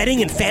 the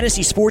betting and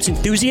fantasy sports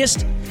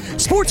enthusiast?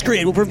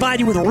 SportsGrid will provide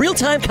you with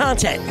real-time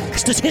content,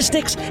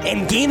 statistics,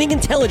 and gaming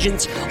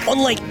intelligence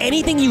unlike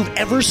anything you've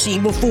ever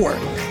seen before.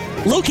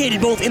 Located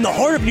both in the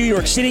heart of New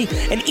York City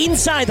and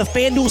inside the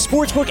FanDuel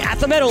Sportsbook at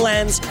the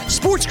Meadowlands,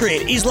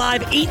 SportsGrid is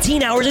live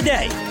 18 hours a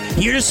day,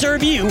 here to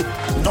serve you,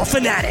 the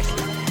fanatic.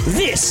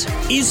 This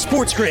is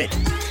SportsGrid.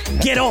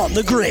 Get on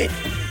the grid.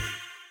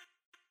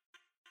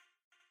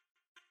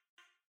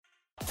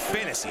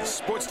 Fantasy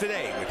Sports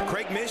Today with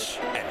Craig Mish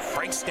and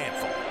Frank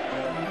Stanfield.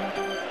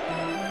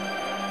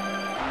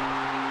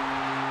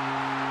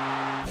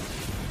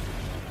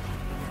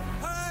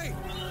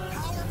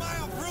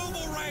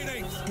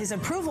 His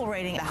approval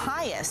rating, the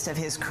highest of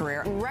his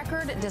career.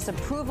 Record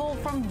disapproval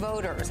from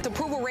voters.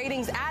 Approval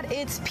ratings at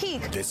its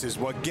peak. This is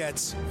what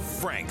gets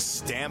Frank's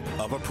stamp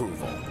of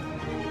approval.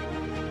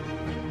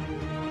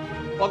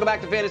 Welcome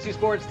back to Fantasy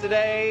Sports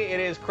Today. It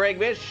is Craig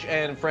Mish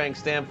and Frank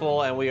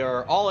Stanfield, and we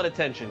are all at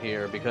attention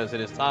here because it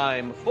is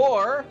time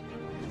for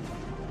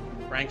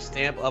Frank's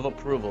stamp of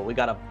approval. We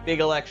got a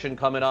big election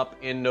coming up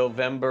in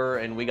November,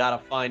 and we got to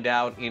find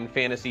out in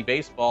fantasy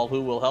baseball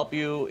who will help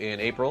you in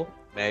April,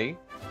 May,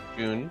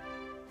 June.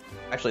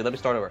 Actually, let me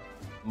start over.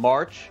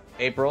 March,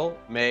 April,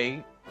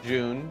 May,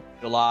 June,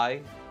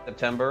 July,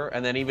 September,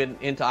 and then even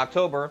into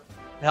October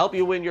to help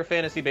you win your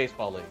fantasy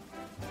baseball league.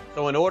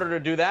 So in order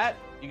to do that,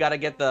 you got to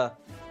get the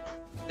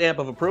stamp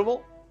of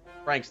approval.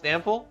 Frank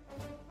Stanfield.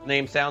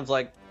 Name sounds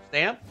like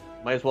stamp.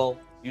 Might as well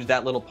use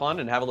that little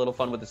pun and have a little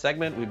fun with the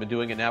segment. We've been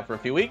doing it now for a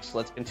few weeks.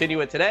 Let's continue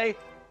it today.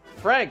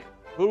 Frank,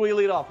 who do we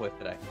lead off with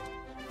today?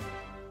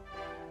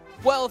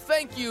 Well,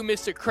 thank you,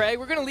 Mr. Craig.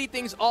 We're going to lead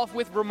things off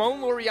with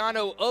Ramon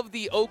Laureano of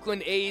the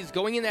Oakland A's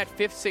going in that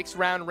 5th, 6th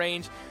round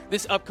range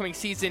this upcoming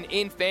season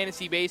in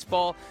fantasy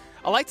baseball.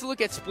 I like to look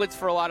at splits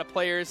for a lot of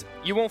players.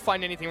 You won't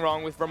find anything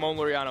wrong with Ramon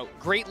Laureano.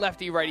 Great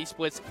lefty-righty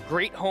splits,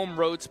 great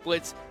home-road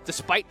splits,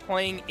 despite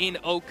playing in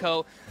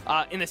Oco.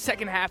 In the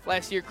second half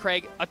last year,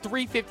 Craig, a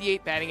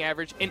 .358 batting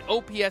average, an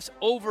OPS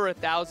over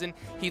 1,000.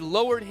 He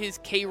lowered his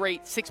K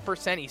rate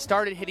 6%. He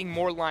started hitting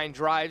more line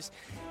drives.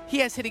 He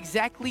has hit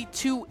exactly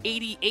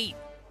 .288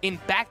 in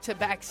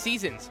back-to-back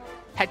seasons.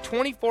 Had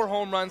 24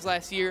 home runs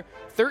last year,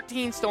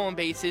 13 stolen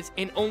bases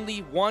in only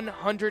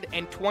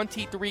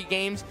 123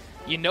 games.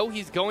 You know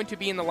he's going to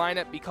be in the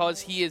lineup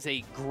because he is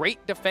a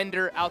great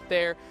defender out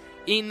there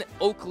in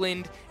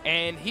Oakland,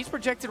 and he's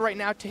projected right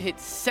now to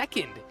hit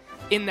second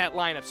in that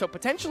lineup. So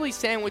potentially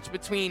sandwiched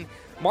between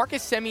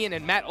Marcus Semien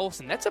and Matt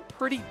Olson. That's a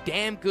pretty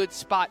damn good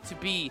spot to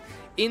be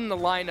in the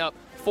lineup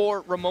for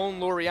Ramon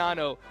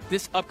Laureano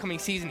this upcoming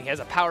season. He has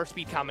a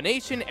power-speed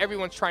combination.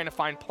 Everyone's trying to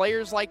find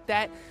players like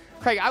that.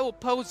 Craig, I will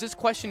pose this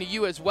question to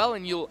you as well,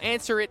 and you'll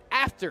answer it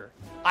after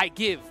I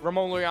give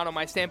Ramon Laureano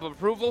my stamp of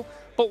approval.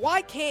 But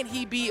why can't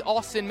he be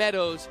Austin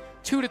Meadows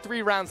 2 to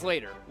 3 rounds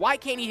later? Why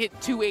can't he hit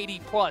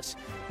 280-plus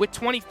with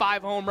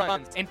 25 home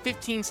runs and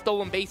 15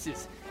 stolen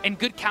bases and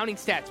good counting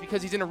stats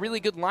because he's in a really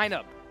good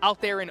lineup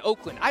out there in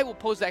Oakland? I will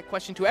pose that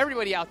question to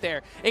everybody out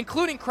there,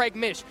 including Craig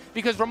Mish,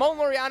 because Ramon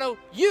Laureano,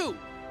 you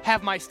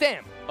have my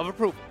stamp of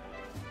approval.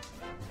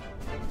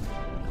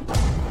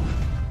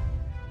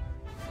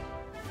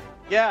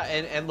 Yeah,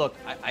 and look,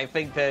 I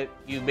think that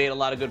you've made a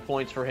lot of good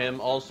points for him.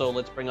 Also,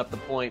 let's bring up the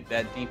point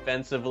that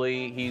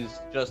defensively, he's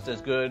just as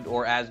good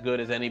or as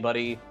good as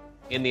anybody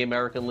in the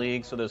American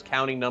League. So those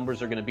counting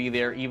numbers are going to be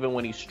there. Even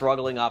when he's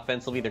struggling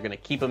offensively, they're going to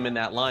keep him in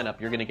that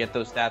lineup. You're going to get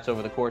those stats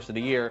over the course of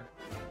the year.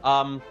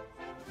 I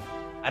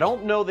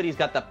don't know that he's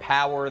got the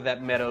power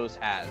that Meadows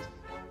has.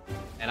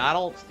 And I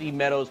don't see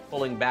Meadows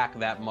pulling back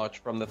that much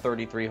from the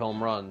 33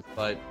 home runs.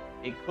 But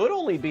it could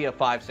only be a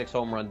 5-6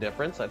 home run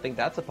difference. I think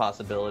that's a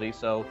possibility.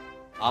 So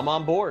I'm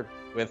on board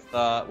with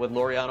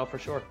Laureano for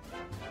sure.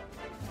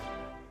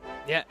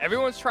 Yeah,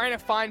 everyone's trying to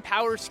find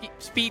power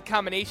speed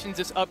combinations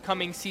this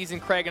upcoming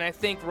season, Craig, and I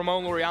think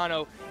Ramon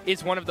Laureano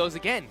is one of those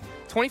again.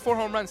 24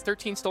 home runs,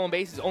 13 stolen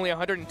bases, only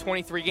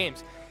 123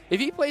 games. If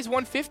he plays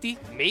 150,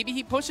 maybe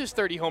he pushes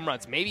 30 home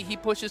runs. Maybe he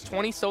pushes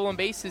 20 stolen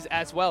bases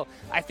as well.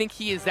 I think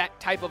he is that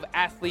type of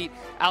athlete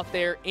out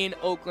there in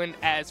Oakland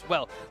as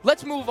well.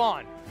 Let's move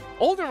on.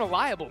 Old and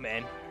reliable,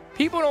 man.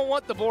 People don't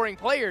want the boring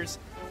players.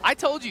 I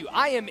told you,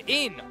 I am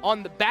in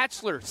on the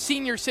Bachelor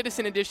Senior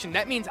Citizen Edition.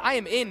 That means I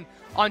am in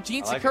on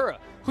Gene Segura,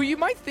 who you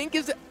might think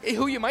is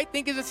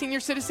a senior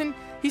citizen.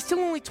 He's still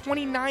only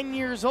 29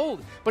 years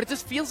old, but it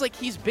just feels like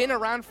he's been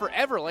around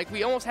forever. Like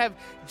we almost have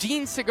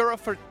Gene Segura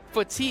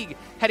fatigue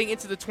heading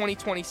into the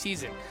 2020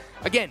 season.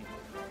 Again,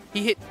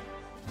 he's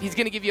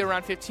going to give you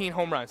around 15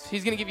 home runs.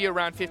 He's going to give you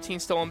around 15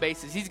 stolen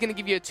bases. He's going to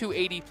give you a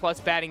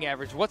 280-plus batting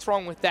average. What's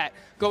wrong with that?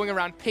 Going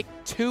around pick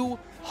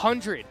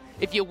 200.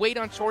 If you wait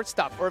on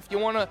shortstop or if you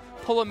want to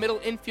pull a middle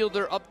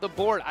infielder up the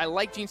board, I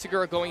like Gene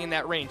Segura going in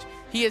that range.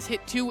 He has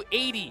hit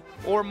 280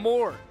 or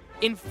more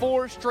in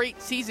 4 straight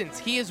seasons.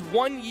 He is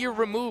 1 year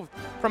removed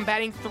from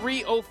batting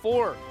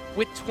 .304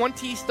 with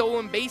 20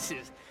 stolen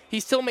bases. He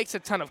still makes a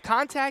ton of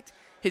contact.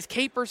 His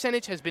K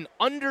percentage has been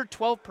under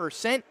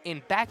 12%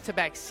 in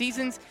back-to-back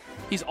seasons.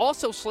 He's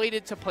also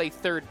slated to play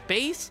third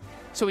base,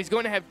 so he's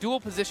going to have dual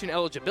position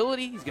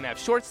eligibility. He's going to have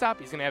shortstop.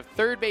 He's going to have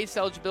third base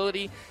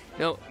eligibility. You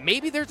know,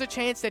 maybe there's a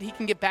chance that he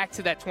can get back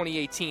to that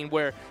 2018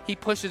 where he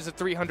pushes a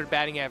 300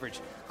 batting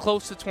average,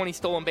 close to 20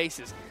 stolen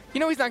bases. You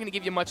know he's not going to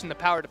give you much in the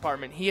power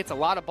department. He hits a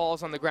lot of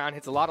balls on the ground,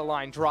 hits a lot of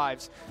line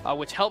drives,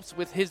 which helps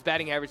with his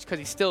batting average because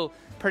he's still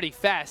pretty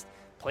fast.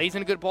 Plays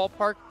in a good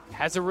ballpark,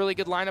 has a really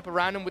good lineup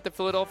around him with the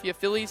Philadelphia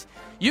Phillies.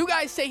 You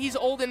guys say he's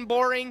old and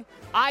boring.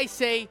 I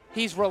say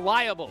he's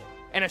reliable.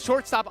 And a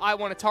shortstop I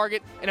want to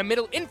target, and a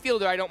middle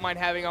infielder I don't mind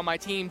having on my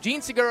team.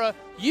 Jean Segura,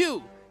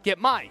 you get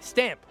my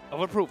stamp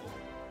of approval.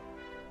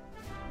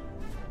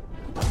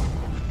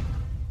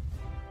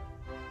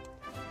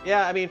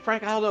 Yeah, I mean,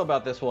 Frank, I don't know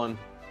about this one.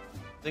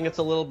 I think it's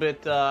a little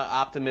bit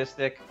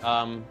optimistic.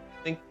 I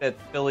think that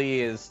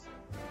Philly is,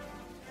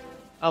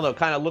 I don't know,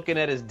 kind of looking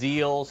at his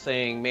deal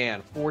saying,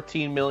 man,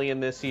 $14 million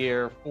this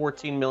year,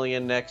 $14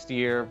 million next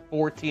year,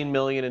 $14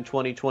 million in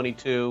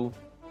 2022,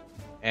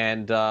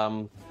 and then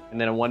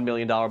a $1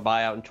 million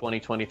buyout in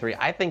 2023.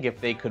 I think if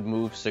they could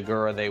move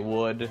Segura, they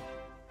would.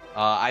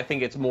 I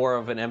think it's more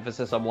of an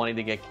emphasis on wanting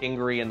to get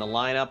Kingery in the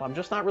lineup. I'm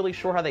just not really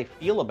sure how they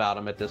feel about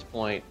him at this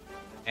point.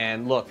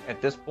 And look,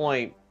 at this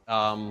point,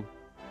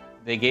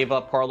 they gave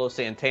up Carlos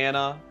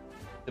Santana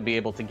to be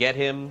able to get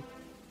him.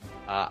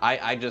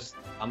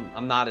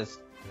 I'm not as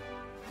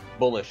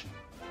bullish,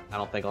 I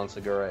don't think, on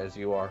Segura as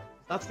you are.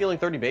 He's not stealing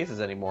 30 bases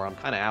anymore. I'm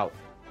kind of out.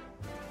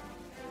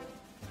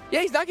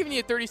 Yeah, he's not giving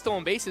you 30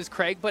 stolen bases,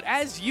 Craig, but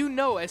as you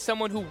know, as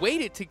someone who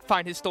waited to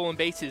find his stolen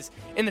bases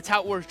in the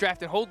Tout Wars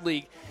Draft and Hold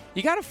League,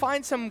 you got to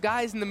find some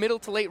guys in the middle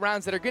to late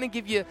rounds that are going to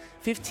give you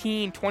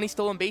 15, 20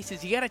 stolen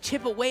bases. You got to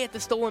chip away at the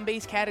stolen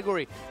base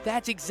category.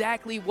 That's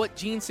exactly what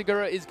Jean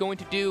Segura is going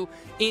to do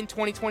in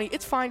 2020.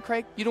 It's fine,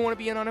 Craig. You don't want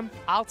to be in on him.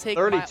 I'll take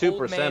 32% my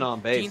old man, on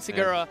base, Jean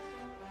Segura. Man.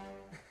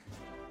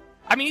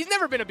 I mean, he's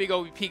never been a big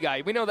OBP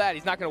guy. We know that.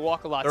 He's not going to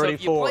walk a lot. 34, so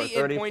if you play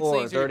 34, in points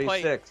leagues or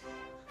 36.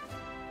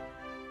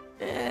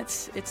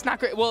 It's not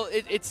great. Well,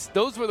 it's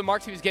those were the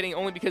marks he was getting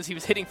only because he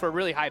was hitting for a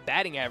really high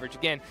batting average.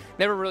 Again,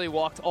 never really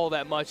walked all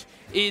that much.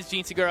 Is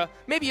Jean Segura.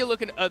 Maybe you're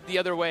looking the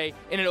other way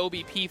in an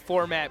OBP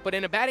format, but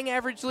in a batting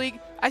average league,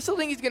 I still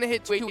think he's going to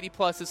hit 280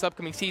 plus this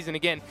upcoming season.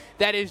 Again,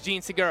 that is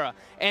Jean Segura.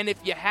 And if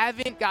you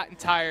haven't gotten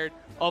tired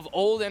of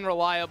old and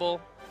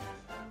reliable,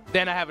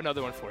 then I have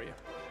another one for you.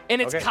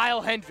 And it's Kyle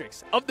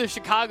Hendricks of the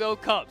Chicago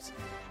Cubs.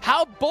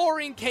 How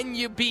boring can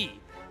you be?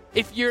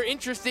 If you're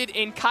interested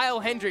in Kyle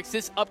Hendricks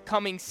this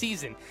upcoming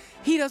season,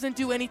 he doesn't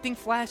do anything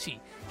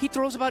flashy. He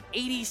throws about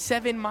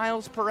 87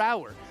 miles per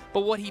hour.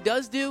 But what he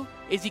does do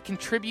is he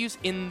contributes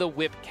in the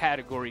whip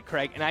category,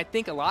 Craig. And I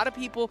think a lot of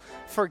people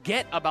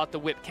forget about the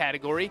whip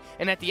category.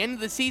 And at the end of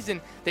the season,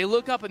 they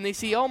look up and they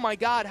see, oh my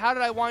God, how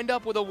did I wind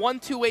up with a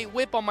 1-2-8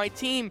 whip on my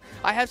team?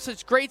 I have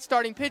such great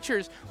starting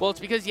pitchers. Well, it's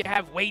because you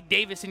have Wade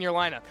Davis in your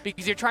lineup,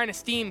 because you're trying to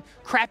steam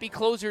crappy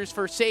closers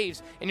for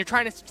saves, and you're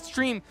trying to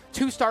stream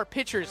two-star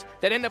pitchers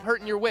that end up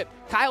hurting your whip.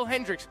 Kyle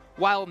Hendricks,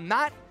 while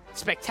not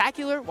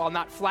spectacular, while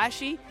not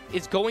flashy,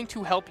 is going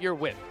to help your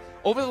whip.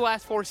 Over the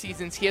last 4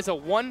 seasons, he has a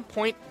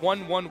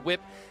 1.11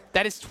 whip.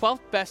 That is 12th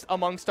best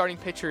among starting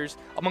pitchers,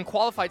 among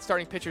qualified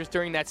starting pitchers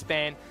during that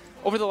span.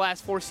 Over the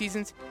last 4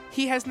 seasons,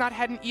 he has not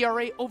had an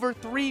ERA over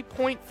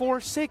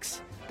 3.46.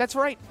 That's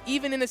right.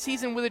 Even in a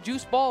season with a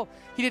juice ball,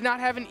 he did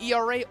not have an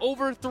ERA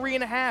over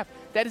 3.5.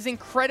 That is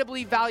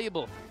incredibly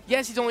valuable.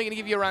 Yes, he's only going to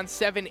give you around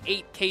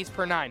 7-8 Ks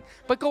per 9.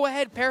 But go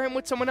ahead, pair him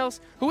with someone else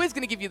who is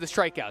going to give you the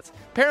strikeouts.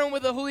 Pair him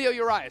with a Julio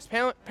Urias.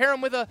 Pair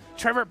him with a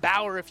Trevor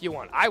Bauer if you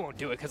want. I won't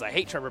do it because I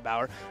hate Trevor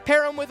Bauer.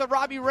 Pair him with a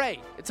Robbie Ray.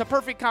 It's a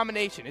perfect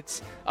combination.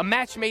 It's a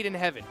match made in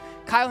heaven.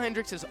 Kyle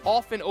Hendricks is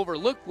often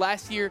overlooked.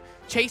 Last year,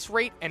 chase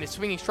rate and his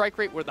swinging strike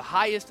rate were the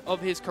highest of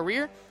his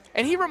career.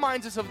 And he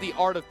reminds us of the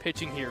art of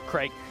pitching here,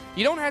 Craig.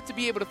 You don't have to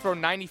be able to throw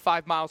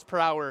 95 miles per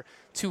hour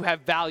to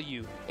have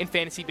value in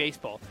fantasy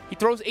baseball. He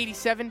throws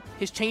 87.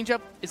 His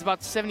changeup is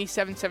about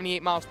 77,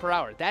 78 miles per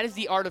hour. That is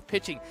the art of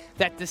pitching.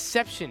 That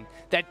deception,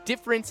 that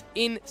difference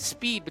in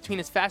speed between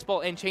his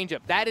fastball and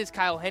changeup. That is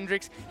Kyle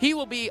Hendricks. He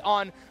will be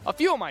on a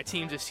few of my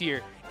teams this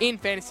year in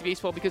fantasy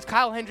baseball because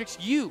Kyle Hendricks,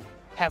 you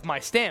have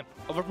my stamp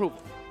of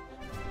approval.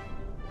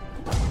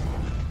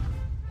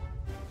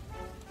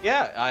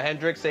 Yeah,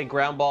 Hendricks, a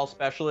ground ball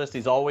specialist.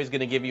 He's always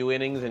going to give you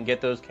innings and get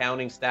those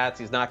counting stats.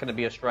 He's not going to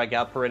be a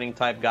strikeout per inning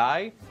type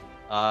guy.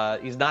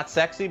 He's not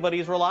sexy, but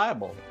he's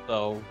reliable.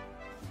 So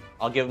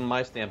I'll give him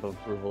my stamp of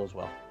approval as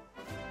well.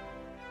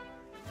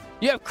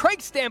 You have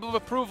Craig's stamp of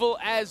approval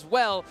as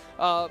well.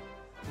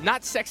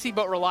 Not sexy,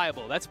 but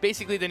reliable. That's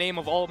basically the name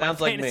of all of my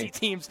fantasy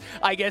teams,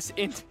 I guess,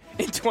 in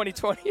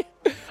 2020.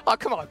 Oh,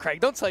 come on, Craig.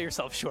 Don't sell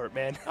yourself short,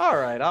 man. All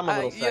right, I'm a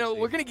little sexy.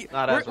 We're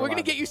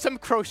gonna get you some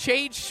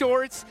crocheted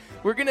shorts.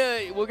 We're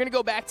gonna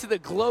go back to the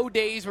glow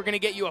days. We're gonna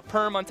get you a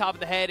perm on top of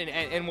the head,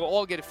 and we'll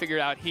all get it figured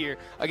out here.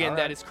 Again,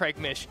 that is Craig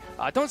Mish.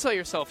 Don't sell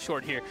yourself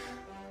short here.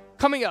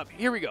 Coming up,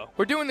 here we go.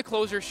 We're doing the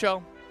closer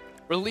show.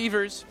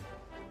 Relievers.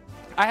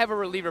 I have a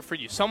reliever for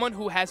you. Someone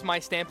who has my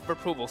stamp of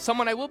approval.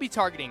 Someone I will be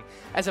targeting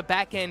as a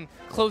back-end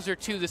closer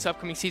to this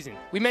upcoming season.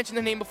 We mentioned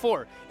the name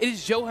before. It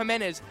is Joe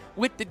Jimenez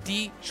with the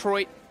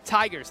Detroit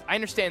Tigers. I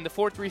understand the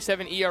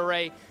 4.37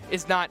 ERA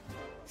is not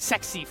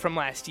sexy from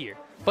last year,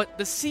 but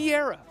the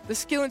SIERA, the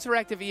Skill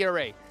Interactive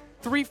ERA,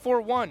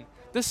 3.41.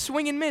 The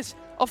swing and miss,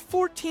 a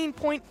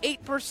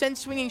 14.8%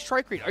 swinging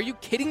strike rate. Are you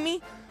kidding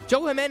me?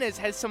 Joe Jimenez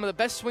has some of the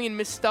best swing and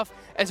miss stuff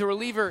as a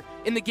reliever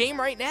in the game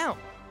right now.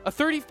 A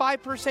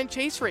 35%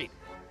 chase rate.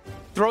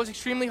 Throws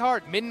extremely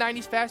hard,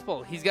 mid-90s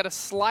fastball. He's got a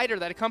slider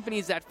that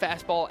accompanies that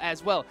fastball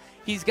as well.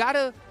 He's got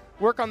to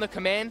work on the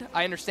command.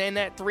 I understand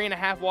that.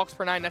 3.5 walks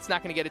per 9, that's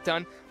not going to get it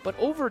done. But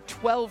over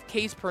 12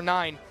 Ks per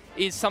 9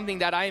 is something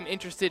that I am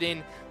interested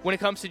in when it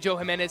comes to Joe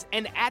Jimenez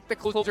and at the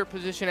closer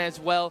position as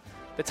well.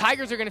 The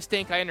Tigers are going to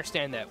stink, I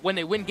understand that. When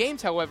they win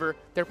games, however,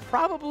 they're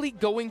probably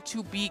going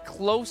to be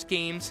close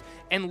games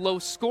and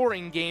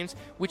low-scoring games,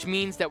 which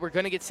means that we're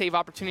going to get save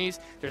opportunities.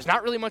 There's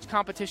not really much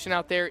competition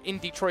out there in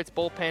Detroit's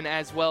bullpen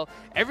as well.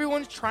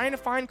 Everyone's trying to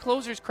find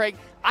closers, Craig.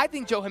 I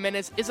think Joe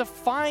Jimenez is a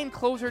fine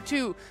closer,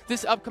 too,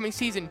 this upcoming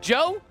season.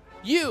 Joe,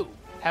 you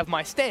have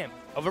my stamp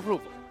of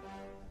approval.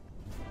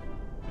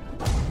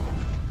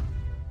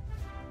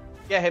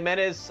 Yeah,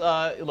 Jimenez,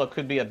 look,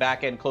 could be a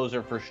back-end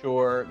closer for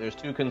sure. There's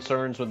two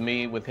concerns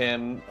with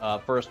him.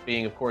 First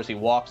being, of course, he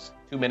walks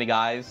too many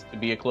guys to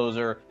be a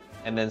closer.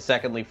 And then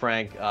secondly,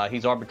 Frank,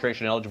 he's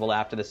arbitration eligible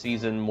after the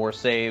season. More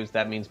saves,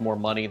 that means more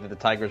money that the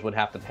Tigers would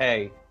have to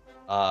pay.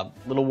 A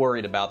little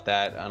worried about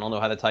that. I don't know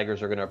how the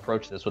Tigers are going to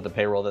approach this with the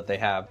payroll that they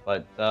have,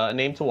 but a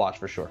name to watch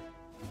for sure.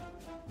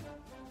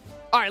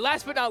 All right,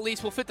 last but not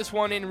least, we'll fit this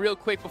one in real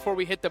quick before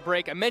we hit the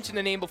break. I mentioned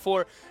the name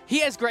before. He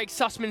has Greg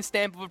Sussman's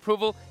stamp of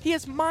approval. He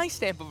has my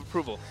stamp of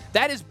approval.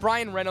 That is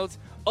Bryan Reynolds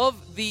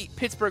of the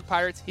Pittsburgh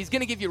Pirates. He's going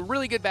to give you a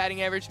really good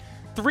batting average.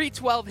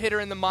 312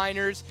 hitter in the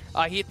minors.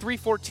 He hit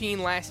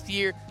 314 last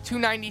year,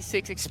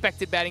 296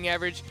 expected batting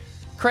average.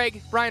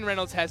 Craig, Bryan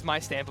Reynolds has my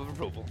stamp of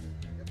approval.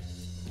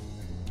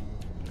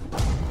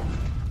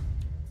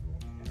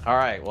 All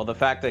right, well, the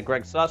fact that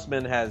Greg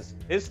Sussman has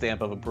his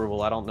stamp of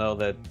approval, I don't know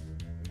that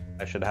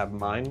I should have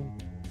mine.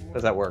 How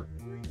does that work?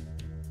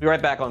 Be right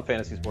back on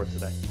Fantasy Sports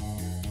Today.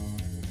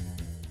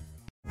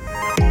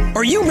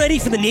 Are you ready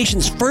for the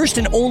nation's first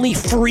and only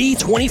free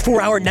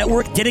 24-hour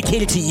network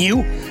dedicated to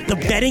you,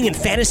 the betting and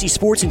fantasy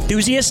sports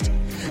enthusiast?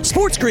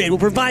 SportsGrid will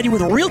provide you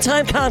with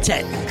real-time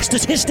content,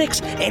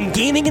 statistics, and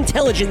gaming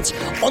intelligence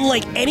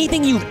unlike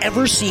anything you've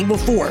ever seen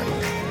before.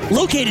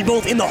 Located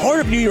both in the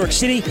heart of New York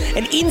City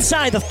and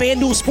inside the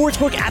FanDuel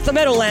Sportsbook at the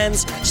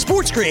Meadowlands,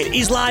 SportsGrid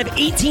is live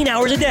 18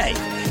 hours a day,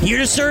 here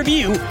to serve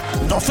you,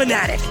 the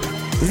fanatic.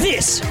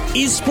 This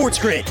is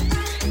SportsGrid.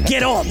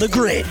 Get on the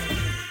grid.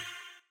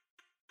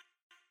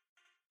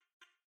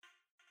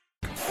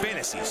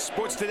 Fantasy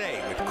Sports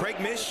Today with Craig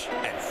Mish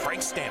and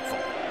Frank Stanfield.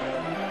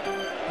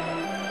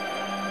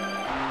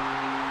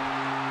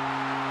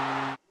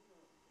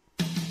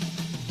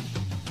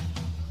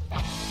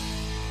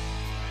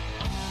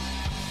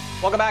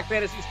 Welcome back,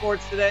 Fantasy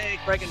Sports Today.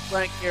 Craig and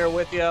Frank here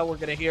with you. We're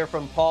going to hear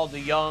from Paul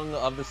DeJong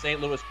of the St.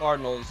 Louis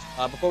Cardinals.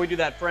 Before we do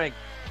that, Frank,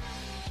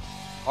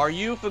 are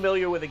you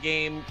familiar with a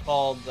game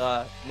called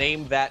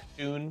Name That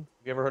Tune?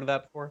 Have you ever heard of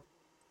that before?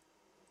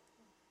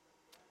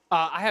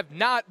 I have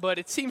not, but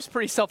it seems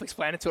pretty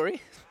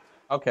self-explanatory.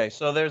 Okay,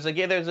 so there's a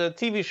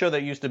TV show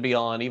that used to be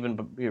on,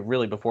 even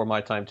really before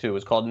my time too. It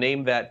was called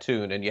Name That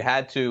Tune, and you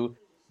had to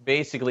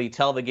basically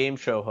tell the game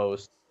show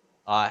host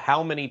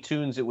how many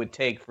tunes it would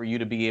take for you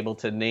to be able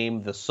to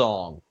name the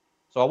song.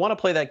 So I want to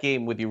play that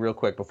game with you real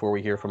quick before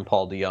we hear from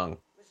Paul DeJong.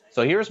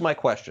 So here's my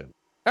question.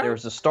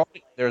 There's a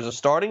starting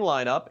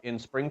lineup in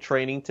spring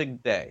training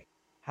today.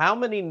 How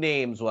many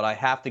names would I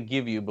have to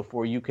give you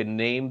before you can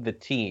name the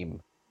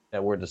team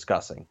that we're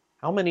discussing?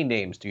 How many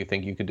names do you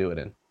think you could do it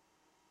in?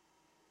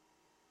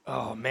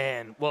 Oh,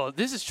 man. Well,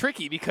 this is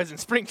tricky because in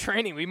spring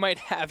training we might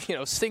have,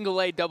 single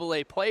A, double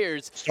A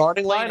players.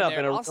 Starting lineup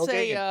in a real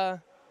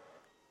game.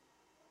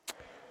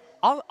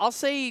 I'll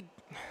say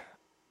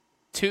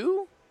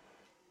 2.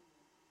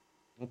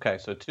 Okay,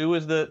 so 2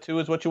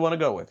 is what you want to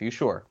go with. You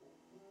sure?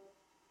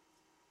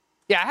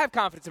 Yeah, I have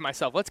confidence in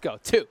myself. Let's go.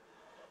 2.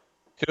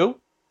 2?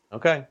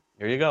 Okay,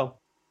 here you go.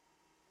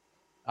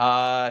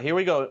 Here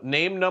we go.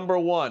 Name number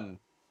 1.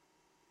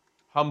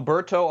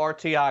 Humberto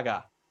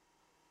Arteaga.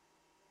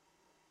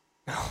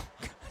 Oh,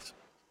 gosh.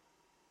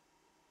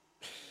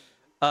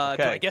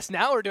 Okay. Do I guess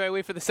now or do I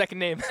wait for the second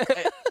name?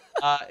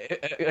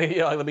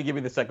 Let me give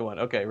you the second one.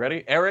 Okay,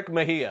 ready? Eric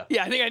Mejia.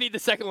 Yeah, I think I need the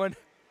second one.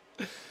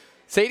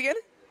 Say it again?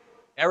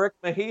 Eric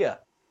Mejia.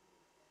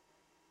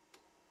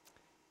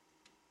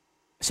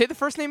 Say the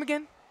first name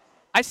again?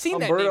 I've seen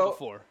that name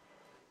before.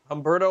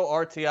 Humberto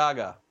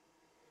Arteaga.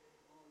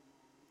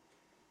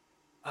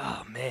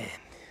 Oh, man.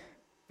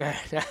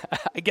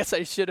 I guess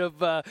I should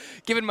have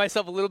given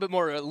myself a little bit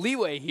more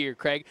leeway here,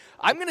 Craig.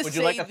 I'm going to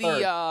say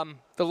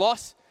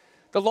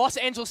the Los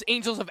Angeles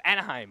Angels of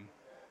Anaheim.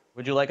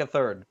 Would you like a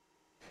third?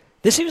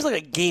 This seems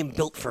like a game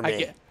built for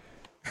me.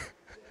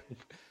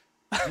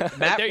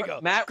 There you go.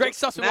 Greg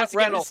Sussman wants to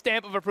get his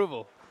stamp of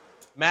approval.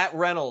 Matt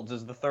Reynolds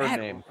is the third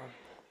name.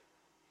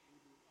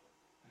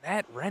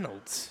 Matt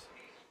Reynolds.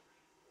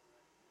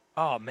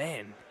 Oh,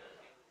 man.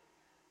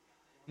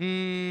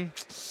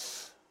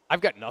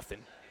 I've got nothing.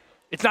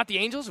 It's not the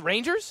Angels?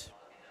 Rangers?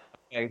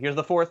 Okay, here's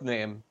the fourth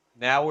name.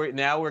 Now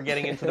we're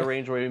getting into the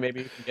range where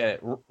maybe you can get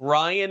it.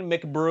 Ryan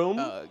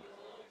McBroom.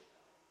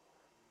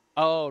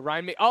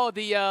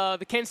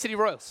 The Kansas City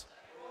Royals.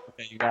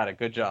 Okay, you got it.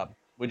 Good job.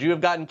 Would you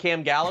have gotten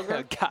Cam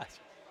Gallagher? Gosh.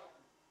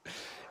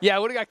 Yeah, I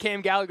would have got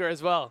Cam Gallagher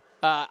as well.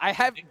 I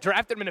have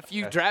drafted him in a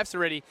few drafts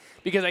already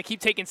because I keep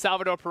taking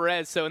Salvador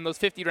Perez. So in those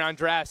 50-round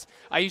drafts,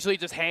 I usually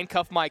just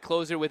handcuff my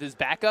closer with his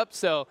backup.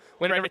 So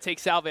whenever I take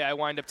Salve, I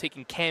wind up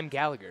taking Cam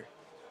Gallagher.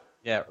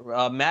 Yeah,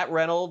 Matt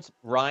Reynolds,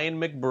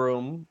 Ryan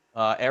McBroom,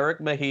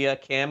 Eric Mejia,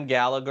 Cam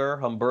Gallagher,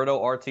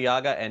 Humberto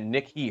Arteaga, and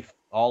Nick Heath,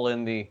 all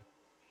in the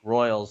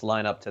Royals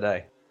lineup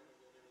today.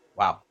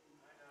 Wow.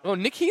 Oh,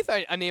 Nick Heath,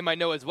 a name I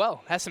know as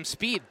well. Has some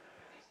speed.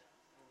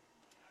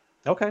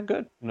 Okay,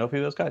 good. Know a few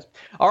of those guys.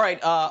 All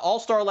right,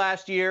 All-Star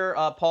last year,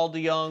 Paul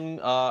DeJong,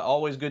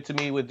 always good to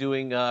me with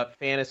doing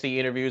fantasy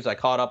interviews. I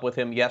caught up with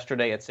him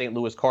yesterday at St.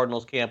 Louis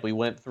Cardinals camp. We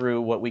went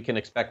through what we can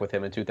expect with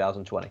him in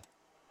 2020.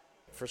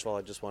 First of all,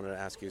 I just wanted to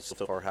ask you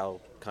so far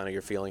how kind of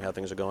you're feeling, how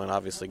things are going.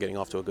 Obviously, getting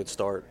off to a good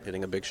start,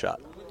 hitting a big shot.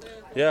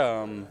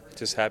 Yeah,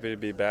 just happy to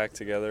be back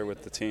together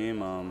with the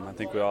team. I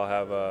think we all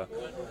have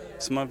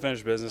some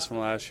unfinished business from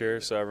last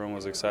year, so everyone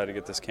was excited to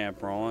get this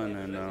camp rolling.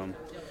 And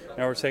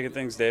we're taking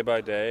things day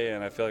by day,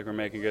 and I feel like we're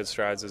making good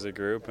strides as a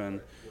group,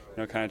 and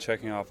kind of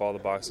checking off all the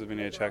boxes we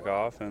need to check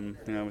off. And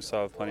we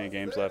still have plenty of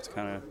games left to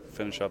kind of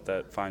finish up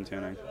that fine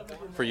tuning.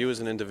 For you as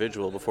an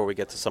individual, before we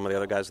get to some of the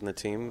other guys in the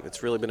team,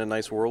 it's really been a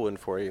nice whirlwind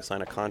for you. You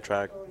sign a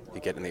contract,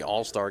 you get in the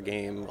All-Star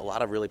game, a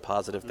lot of really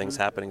positive things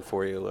happening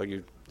for you. Are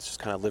you just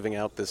kind of living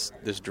out this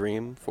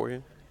dream for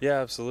you? Yeah,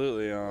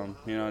 absolutely.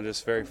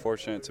 Just very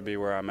fortunate to be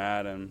where I'm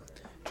at, and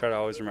try to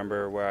always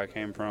remember where I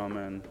came from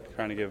and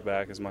trying to give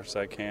back as much as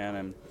I can.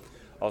 And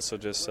also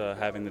just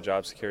having the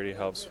job security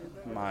helps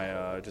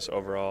my just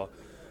overall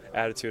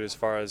attitude as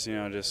far as,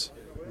 just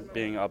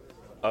being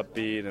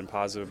upbeat and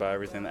positive about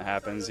everything that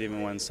happens,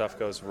 even when stuff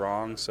goes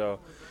wrong. So,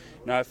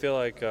 I feel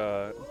like,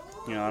 I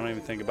don't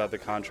even think about the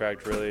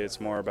contract really.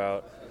 It's more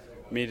about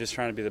me just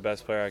trying to be the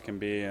best player I can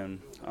be. And,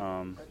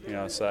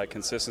 so that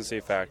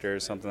consistency factor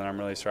is something that I'm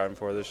really striving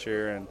for this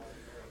year. And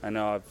I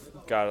know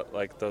I've got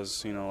like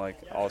those, like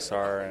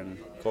All-Star and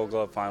Gold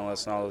Glove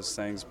finalists and all those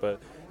things, but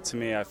to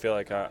me, I feel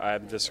like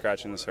I'm just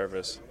scratching the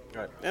surface.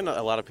 Right. And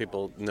a lot of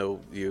people know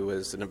you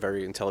as a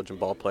very intelligent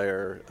ball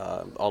player.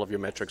 All of your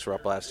metrics were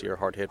up last year,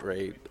 hard hit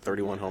rate,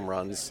 31 home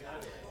runs.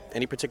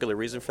 Any particular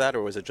reason for that,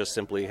 or was it just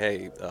simply,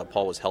 hey,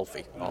 Paul was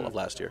healthy all of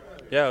last year?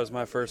 Yeah, it was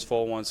my first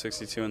full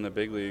 162 in the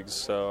big leagues,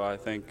 so I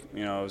think,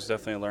 it was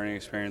definitely a learning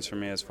experience for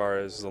me as far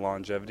as the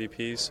longevity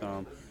piece.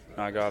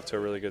 I got off to a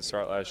really good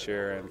start last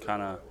year and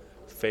kind of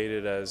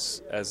faded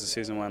as the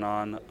season went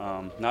on,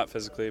 not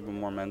physically but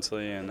more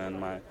mentally, and then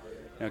my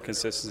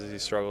consistency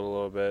struggled a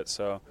little bit.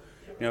 So,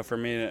 for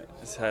me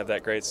to have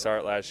that great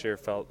start last year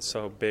felt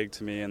so big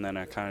to me, and then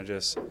I kind of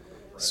just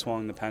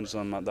swung the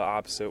pendulum the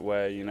opposite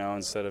way,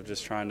 instead of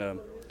just trying to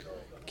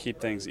keep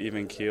things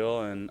even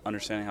keel and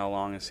understanding how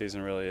long a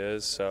season really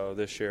is. So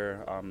this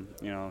year,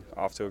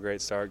 off to a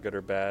great start, good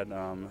or bad.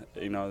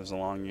 There's a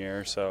long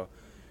year, so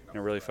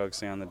really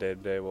focusing on the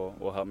day-to-day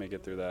will help me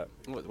get through that.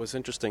 What's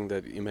interesting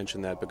that you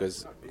mentioned that,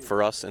 because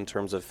for us in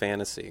terms of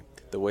fantasy,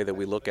 the way that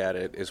we look at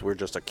it is we're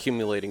just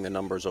accumulating the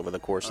numbers over the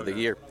course of the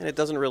year. And it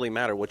doesn't really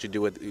matter what you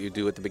do at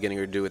the beginning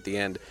or do at the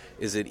end.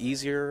 Is it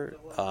easier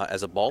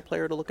as a ball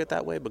player to look at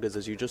that way? Because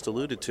as you just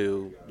alluded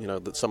to,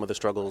 some of the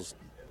struggles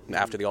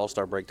after the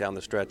All-Star break down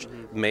the stretch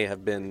may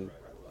have been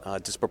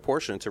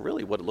disproportionate to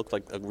really what it looked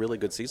like a really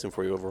good season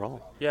for you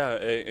overall. Yeah,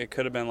 it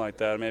could have been like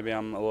that. Maybe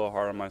I'm a little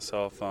hard on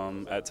myself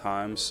at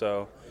times.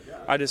 So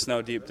I just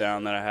know deep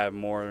down that I have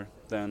more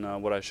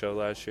than what I showed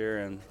last year,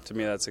 and to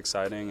me that's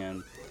exciting.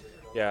 And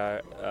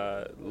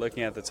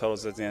looking at the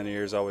totals at the end of the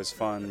year is always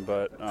fun,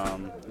 but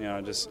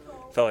I just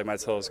felt like my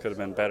totals could have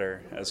been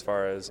better as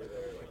far as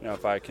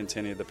if I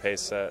continued the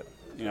pace that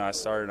I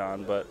started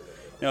on. But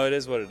it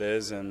is what it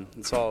is, and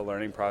it's all a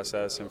learning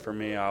process. And for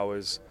me, I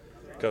always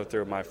go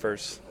through my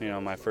first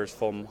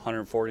full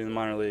 140 in the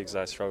minor leagues.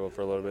 I struggled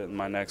for a little bit. In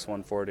my next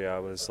 140, I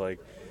was like,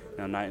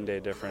 night and day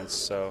difference.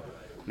 So,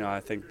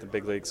 I think the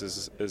big leagues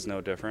is no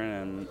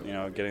different.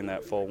 And, getting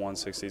that full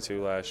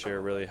 162 last year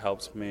really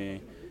helped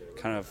me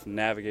kind of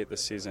navigate the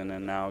season.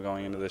 And now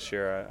going into this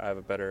year, I have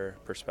a better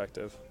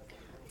perspective.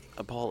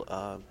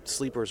 Paul,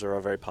 sleepers are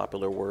a very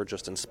popular word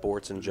just in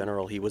sports in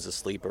general. He was a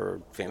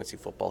sleeper. Fantasy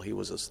football, he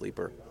was a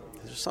sleeper.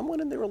 Is there someone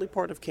in the early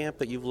part of camp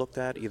that you've looked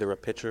at, either a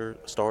pitcher,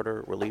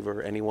 starter,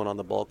 reliever, anyone on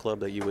the ball club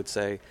that you would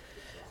say,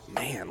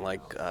 man,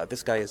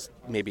 this guy is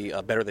maybe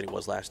better than he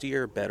was last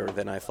year, better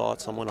than I thought,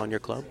 someone on your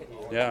club?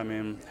 Yeah,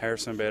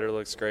 Harrison Bader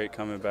looks great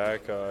coming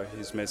back.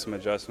 He's made some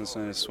adjustments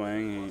in his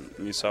swing.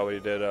 You saw what he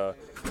did,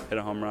 hit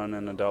a home run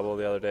and a double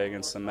the other day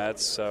against the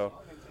Mets. So,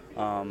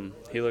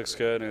 he looks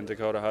good, and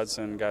Dakota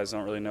Hudson, guys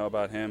don't really know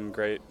about him.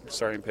 Great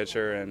starting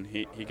pitcher, and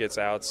he gets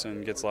outs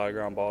and gets a lot of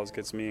ground balls,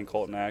 gets me and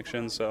Colton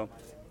action. So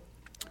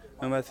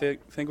I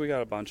think we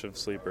got a bunch of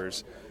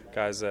sleepers,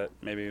 guys that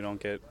maybe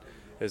don't get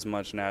as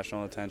much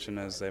national attention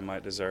as they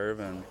might deserve,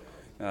 and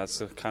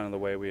that's kind of the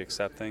way we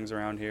accept things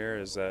around here,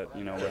 is that,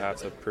 we have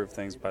to prove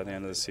things by the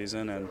end of the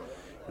season, and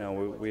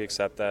we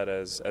accept that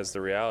as the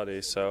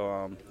reality.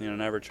 So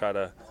never try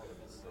to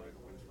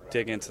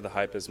dig into the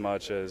hype as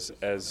much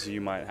as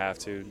you might have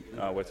to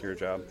with your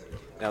job.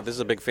 Now, this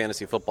is a big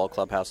fantasy football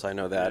clubhouse. I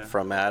know that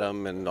from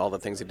Adam and all the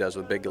things he does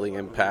with Big League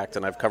Impact,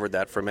 and I've covered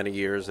that for many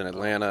years in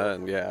Atlanta,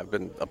 and I've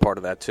been a part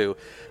of that too.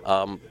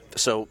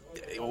 So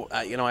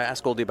I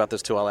asked Goldie about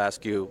this too. I'll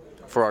ask you,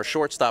 for our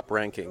shortstop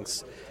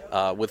rankings,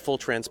 with full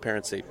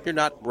transparency, you're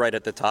not right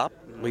at the top.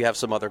 We have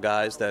some other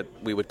guys that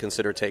we would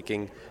consider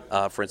taking.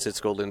 For instance,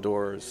 Golden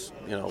Doors,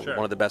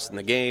 one of the best in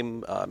the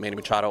game. Manny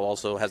Machado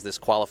also has this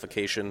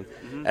qualification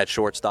at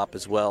shortstop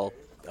as well.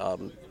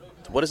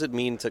 What does it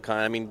mean to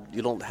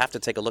you don't have to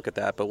take a look at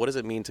that, but what does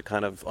it mean to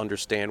kind of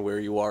understand where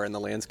you are in the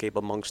landscape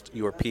amongst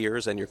your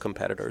peers and your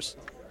competitors?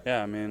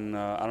 Yeah, I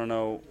don't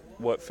know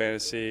what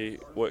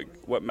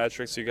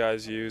metrics you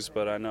guys use,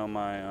 but I know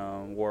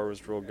my WAR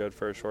was real good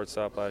for a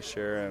shortstop last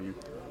year, and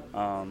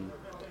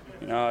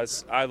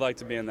I'd like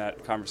to be in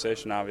that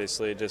conversation.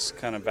 Obviously, it just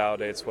kind of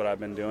validates what I've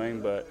been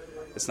doing, but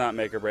it's not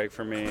make or break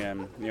for me.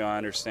 And I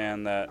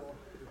understand that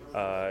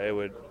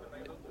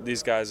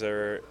these guys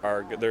they're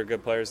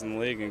good players in the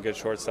league and good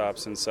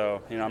shortstops, and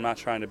so I'm not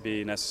trying to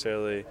be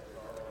necessarily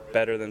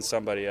better than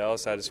somebody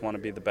else. I just want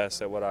to be the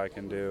best at what I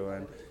can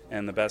do,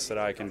 and the best that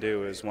I can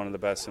do is one of the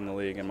best in the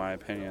league, in my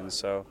opinion.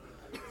 So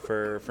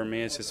for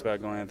me, it's just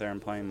about going out there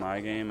and playing my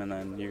game, and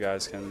then you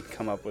guys can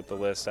come up with the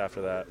list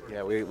after that.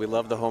 Yeah, we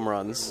love the home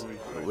runs.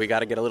 We got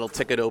to get a little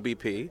ticket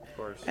OBP, of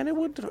course. And it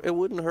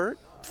wouldn't hurt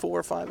 4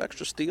 or 5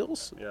 extra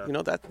steals. Yeah.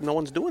 That no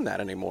one's doing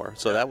that anymore,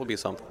 so that would be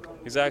something.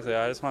 Exactly.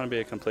 I just want to be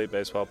a complete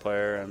baseball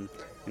player, and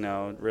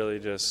really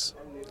just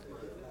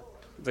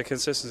the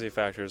consistency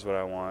factor is what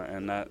I want,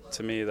 and that,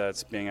 to me,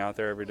 that's being out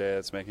there every day.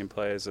 It's making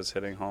plays. It's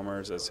hitting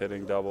homers. It's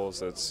hitting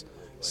doubles. It's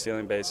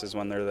stealing bases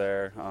when they're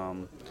there.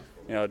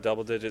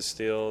 Double-digit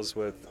steals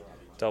with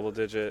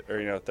double-digit or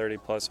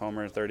 30-plus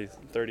homers,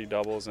 30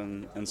 doubles,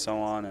 and so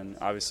on, and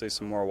obviously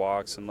some more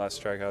walks and less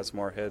strikeouts,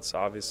 more hits.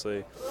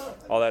 Obviously,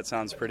 all that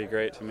sounds pretty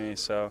great to me.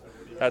 So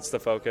that's the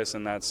focus,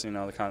 and that's the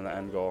kind of the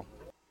end goal.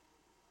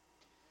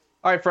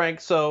 All right, Frank.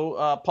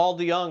 So Paul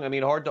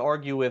DeJong, hard to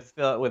argue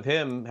with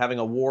him having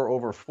a WAR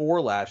over 4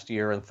 last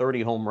year and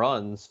 30 home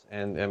runs.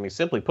 And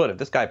simply put, if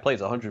this guy plays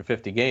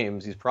 150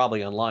 games, he's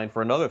probably on line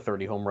for another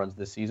 30 home runs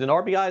this season.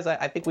 RBIs,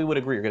 I think we would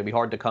agree, are going to be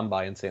hard to come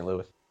by in St.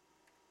 Louis.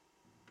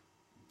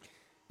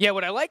 Yeah,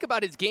 what I like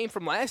about his game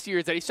from last year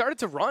is that he started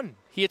to run.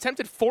 He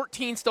attempted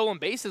 14 stolen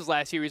bases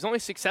last year. He was only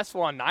successful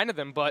on 9 of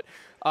them, but,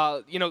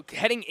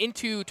 heading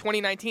into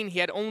 2019, he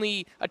had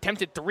only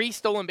attempted 3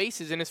 stolen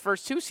bases in his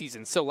first 2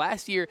 seasons. So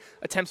last year,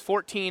 attempts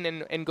 14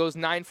 and goes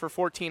 9 for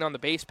 14 on the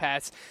base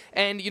paths.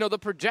 And, the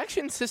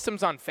projection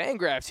systems on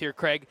Fangraphs here,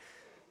 Craig,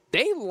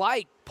 they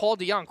like Paul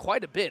DeJong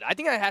quite a bit. I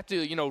think I have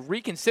to,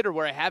 reconsider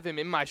where I have him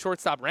in my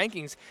shortstop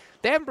rankings.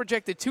 They have him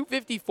projected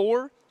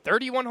 254,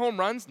 31 home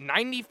runs,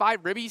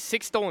 95 ribbies,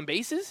 6 stolen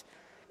bases.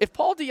 If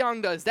Paul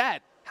DeJong does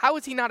that, how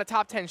is he not a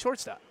top 10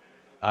 shortstop?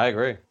 I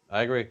agree.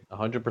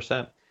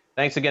 100%.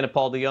 Thanks again to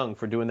Paul DeJong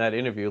for doing that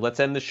interview. Let's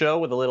end the show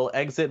with a little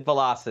exit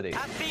velocity.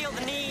 I feel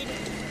the need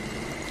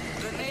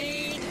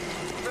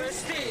for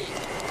speed.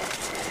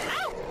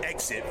 Ow!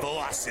 Exit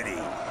velocity.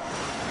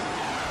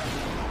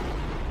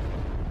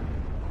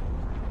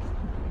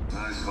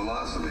 Nice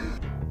velocity.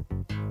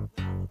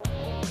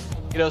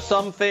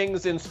 Some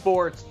things in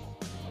sports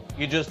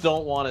you just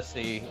don't want to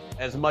see,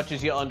 as much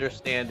as you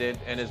understand it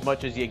and as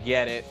much as you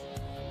get it.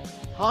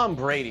 Tom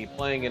Brady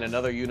playing in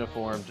another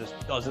uniform just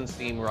doesn't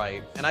seem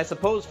right. And I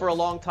suppose for a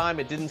long time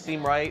it didn't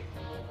seem right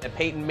that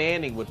Peyton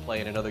Manning would play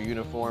in another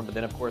uniform, but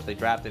then of course they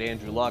drafted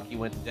Andrew Luck. He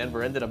went to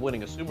Denver, ended up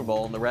winning a Super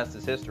Bowl, and the rest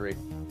is history.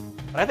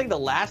 But I think the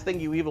last thing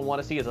you even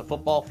want to see as a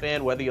football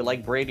fan, whether you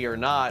like Brady or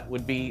not,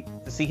 would be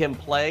to see him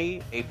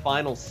play a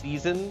final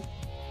season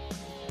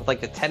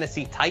with the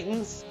Tennessee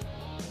Titans.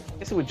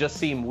 I guess it would just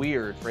seem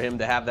weird for him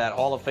to have that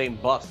Hall of Fame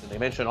bust. And they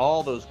mentioned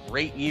all those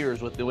great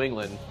years with New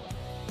England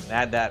and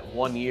add that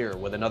 1 year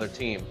with another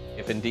team.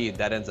 If indeed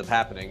that ends up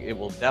happening, it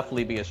will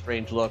definitely be a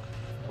strange look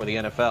for the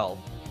NFL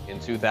in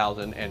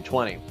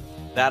 2020.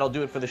 That'll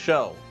do it for the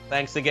show.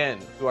 Thanks again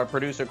to our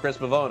producer, Chris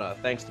Bavona.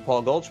 Thanks to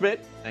Paul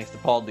Goldschmidt. Thanks to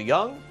Paul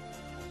DeJong.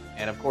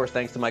 And of course,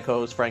 thanks to my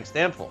co-host, Frank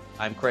Stampfl.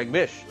 I'm Craig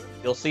Mish.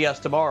 You'll see us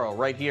tomorrow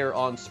right here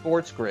on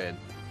Sports Grid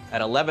at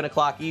 11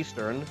 o'clock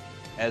Eastern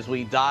as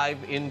we dive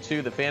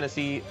into the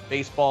fantasy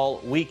baseball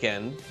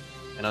weekend.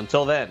 And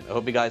until then, I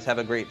hope you guys have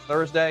a great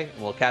Thursday.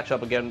 And we'll catch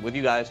up again with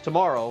you guys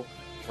tomorrow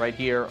right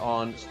here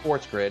on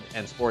Sports Grid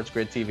and Sports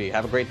Grid TV.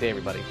 Have a great day,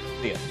 everybody.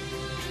 See ya.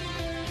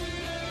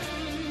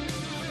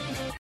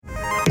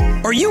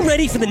 Are you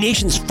ready for the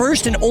nation's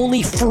first and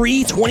only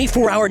free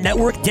 24-hour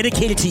network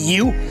dedicated to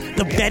you,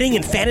 the betting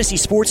and fantasy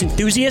sports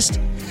enthusiast?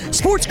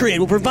 SportsGrid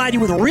will provide you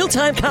with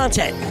real-time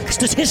content,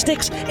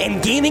 statistics,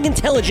 and gaming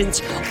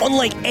intelligence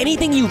unlike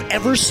anything you've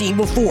ever seen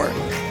before.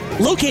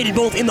 Located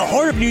both in the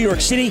heart of New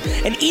York City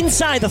and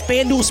inside the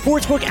FanDuel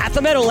Sportsbook at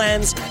the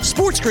Meadowlands,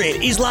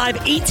 SportsGrid is live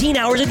 18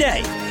 hours a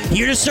day,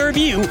 here to serve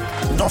you,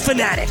 the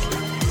fanatic.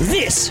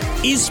 This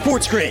is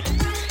SportsGrid.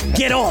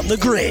 Get on the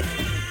grid.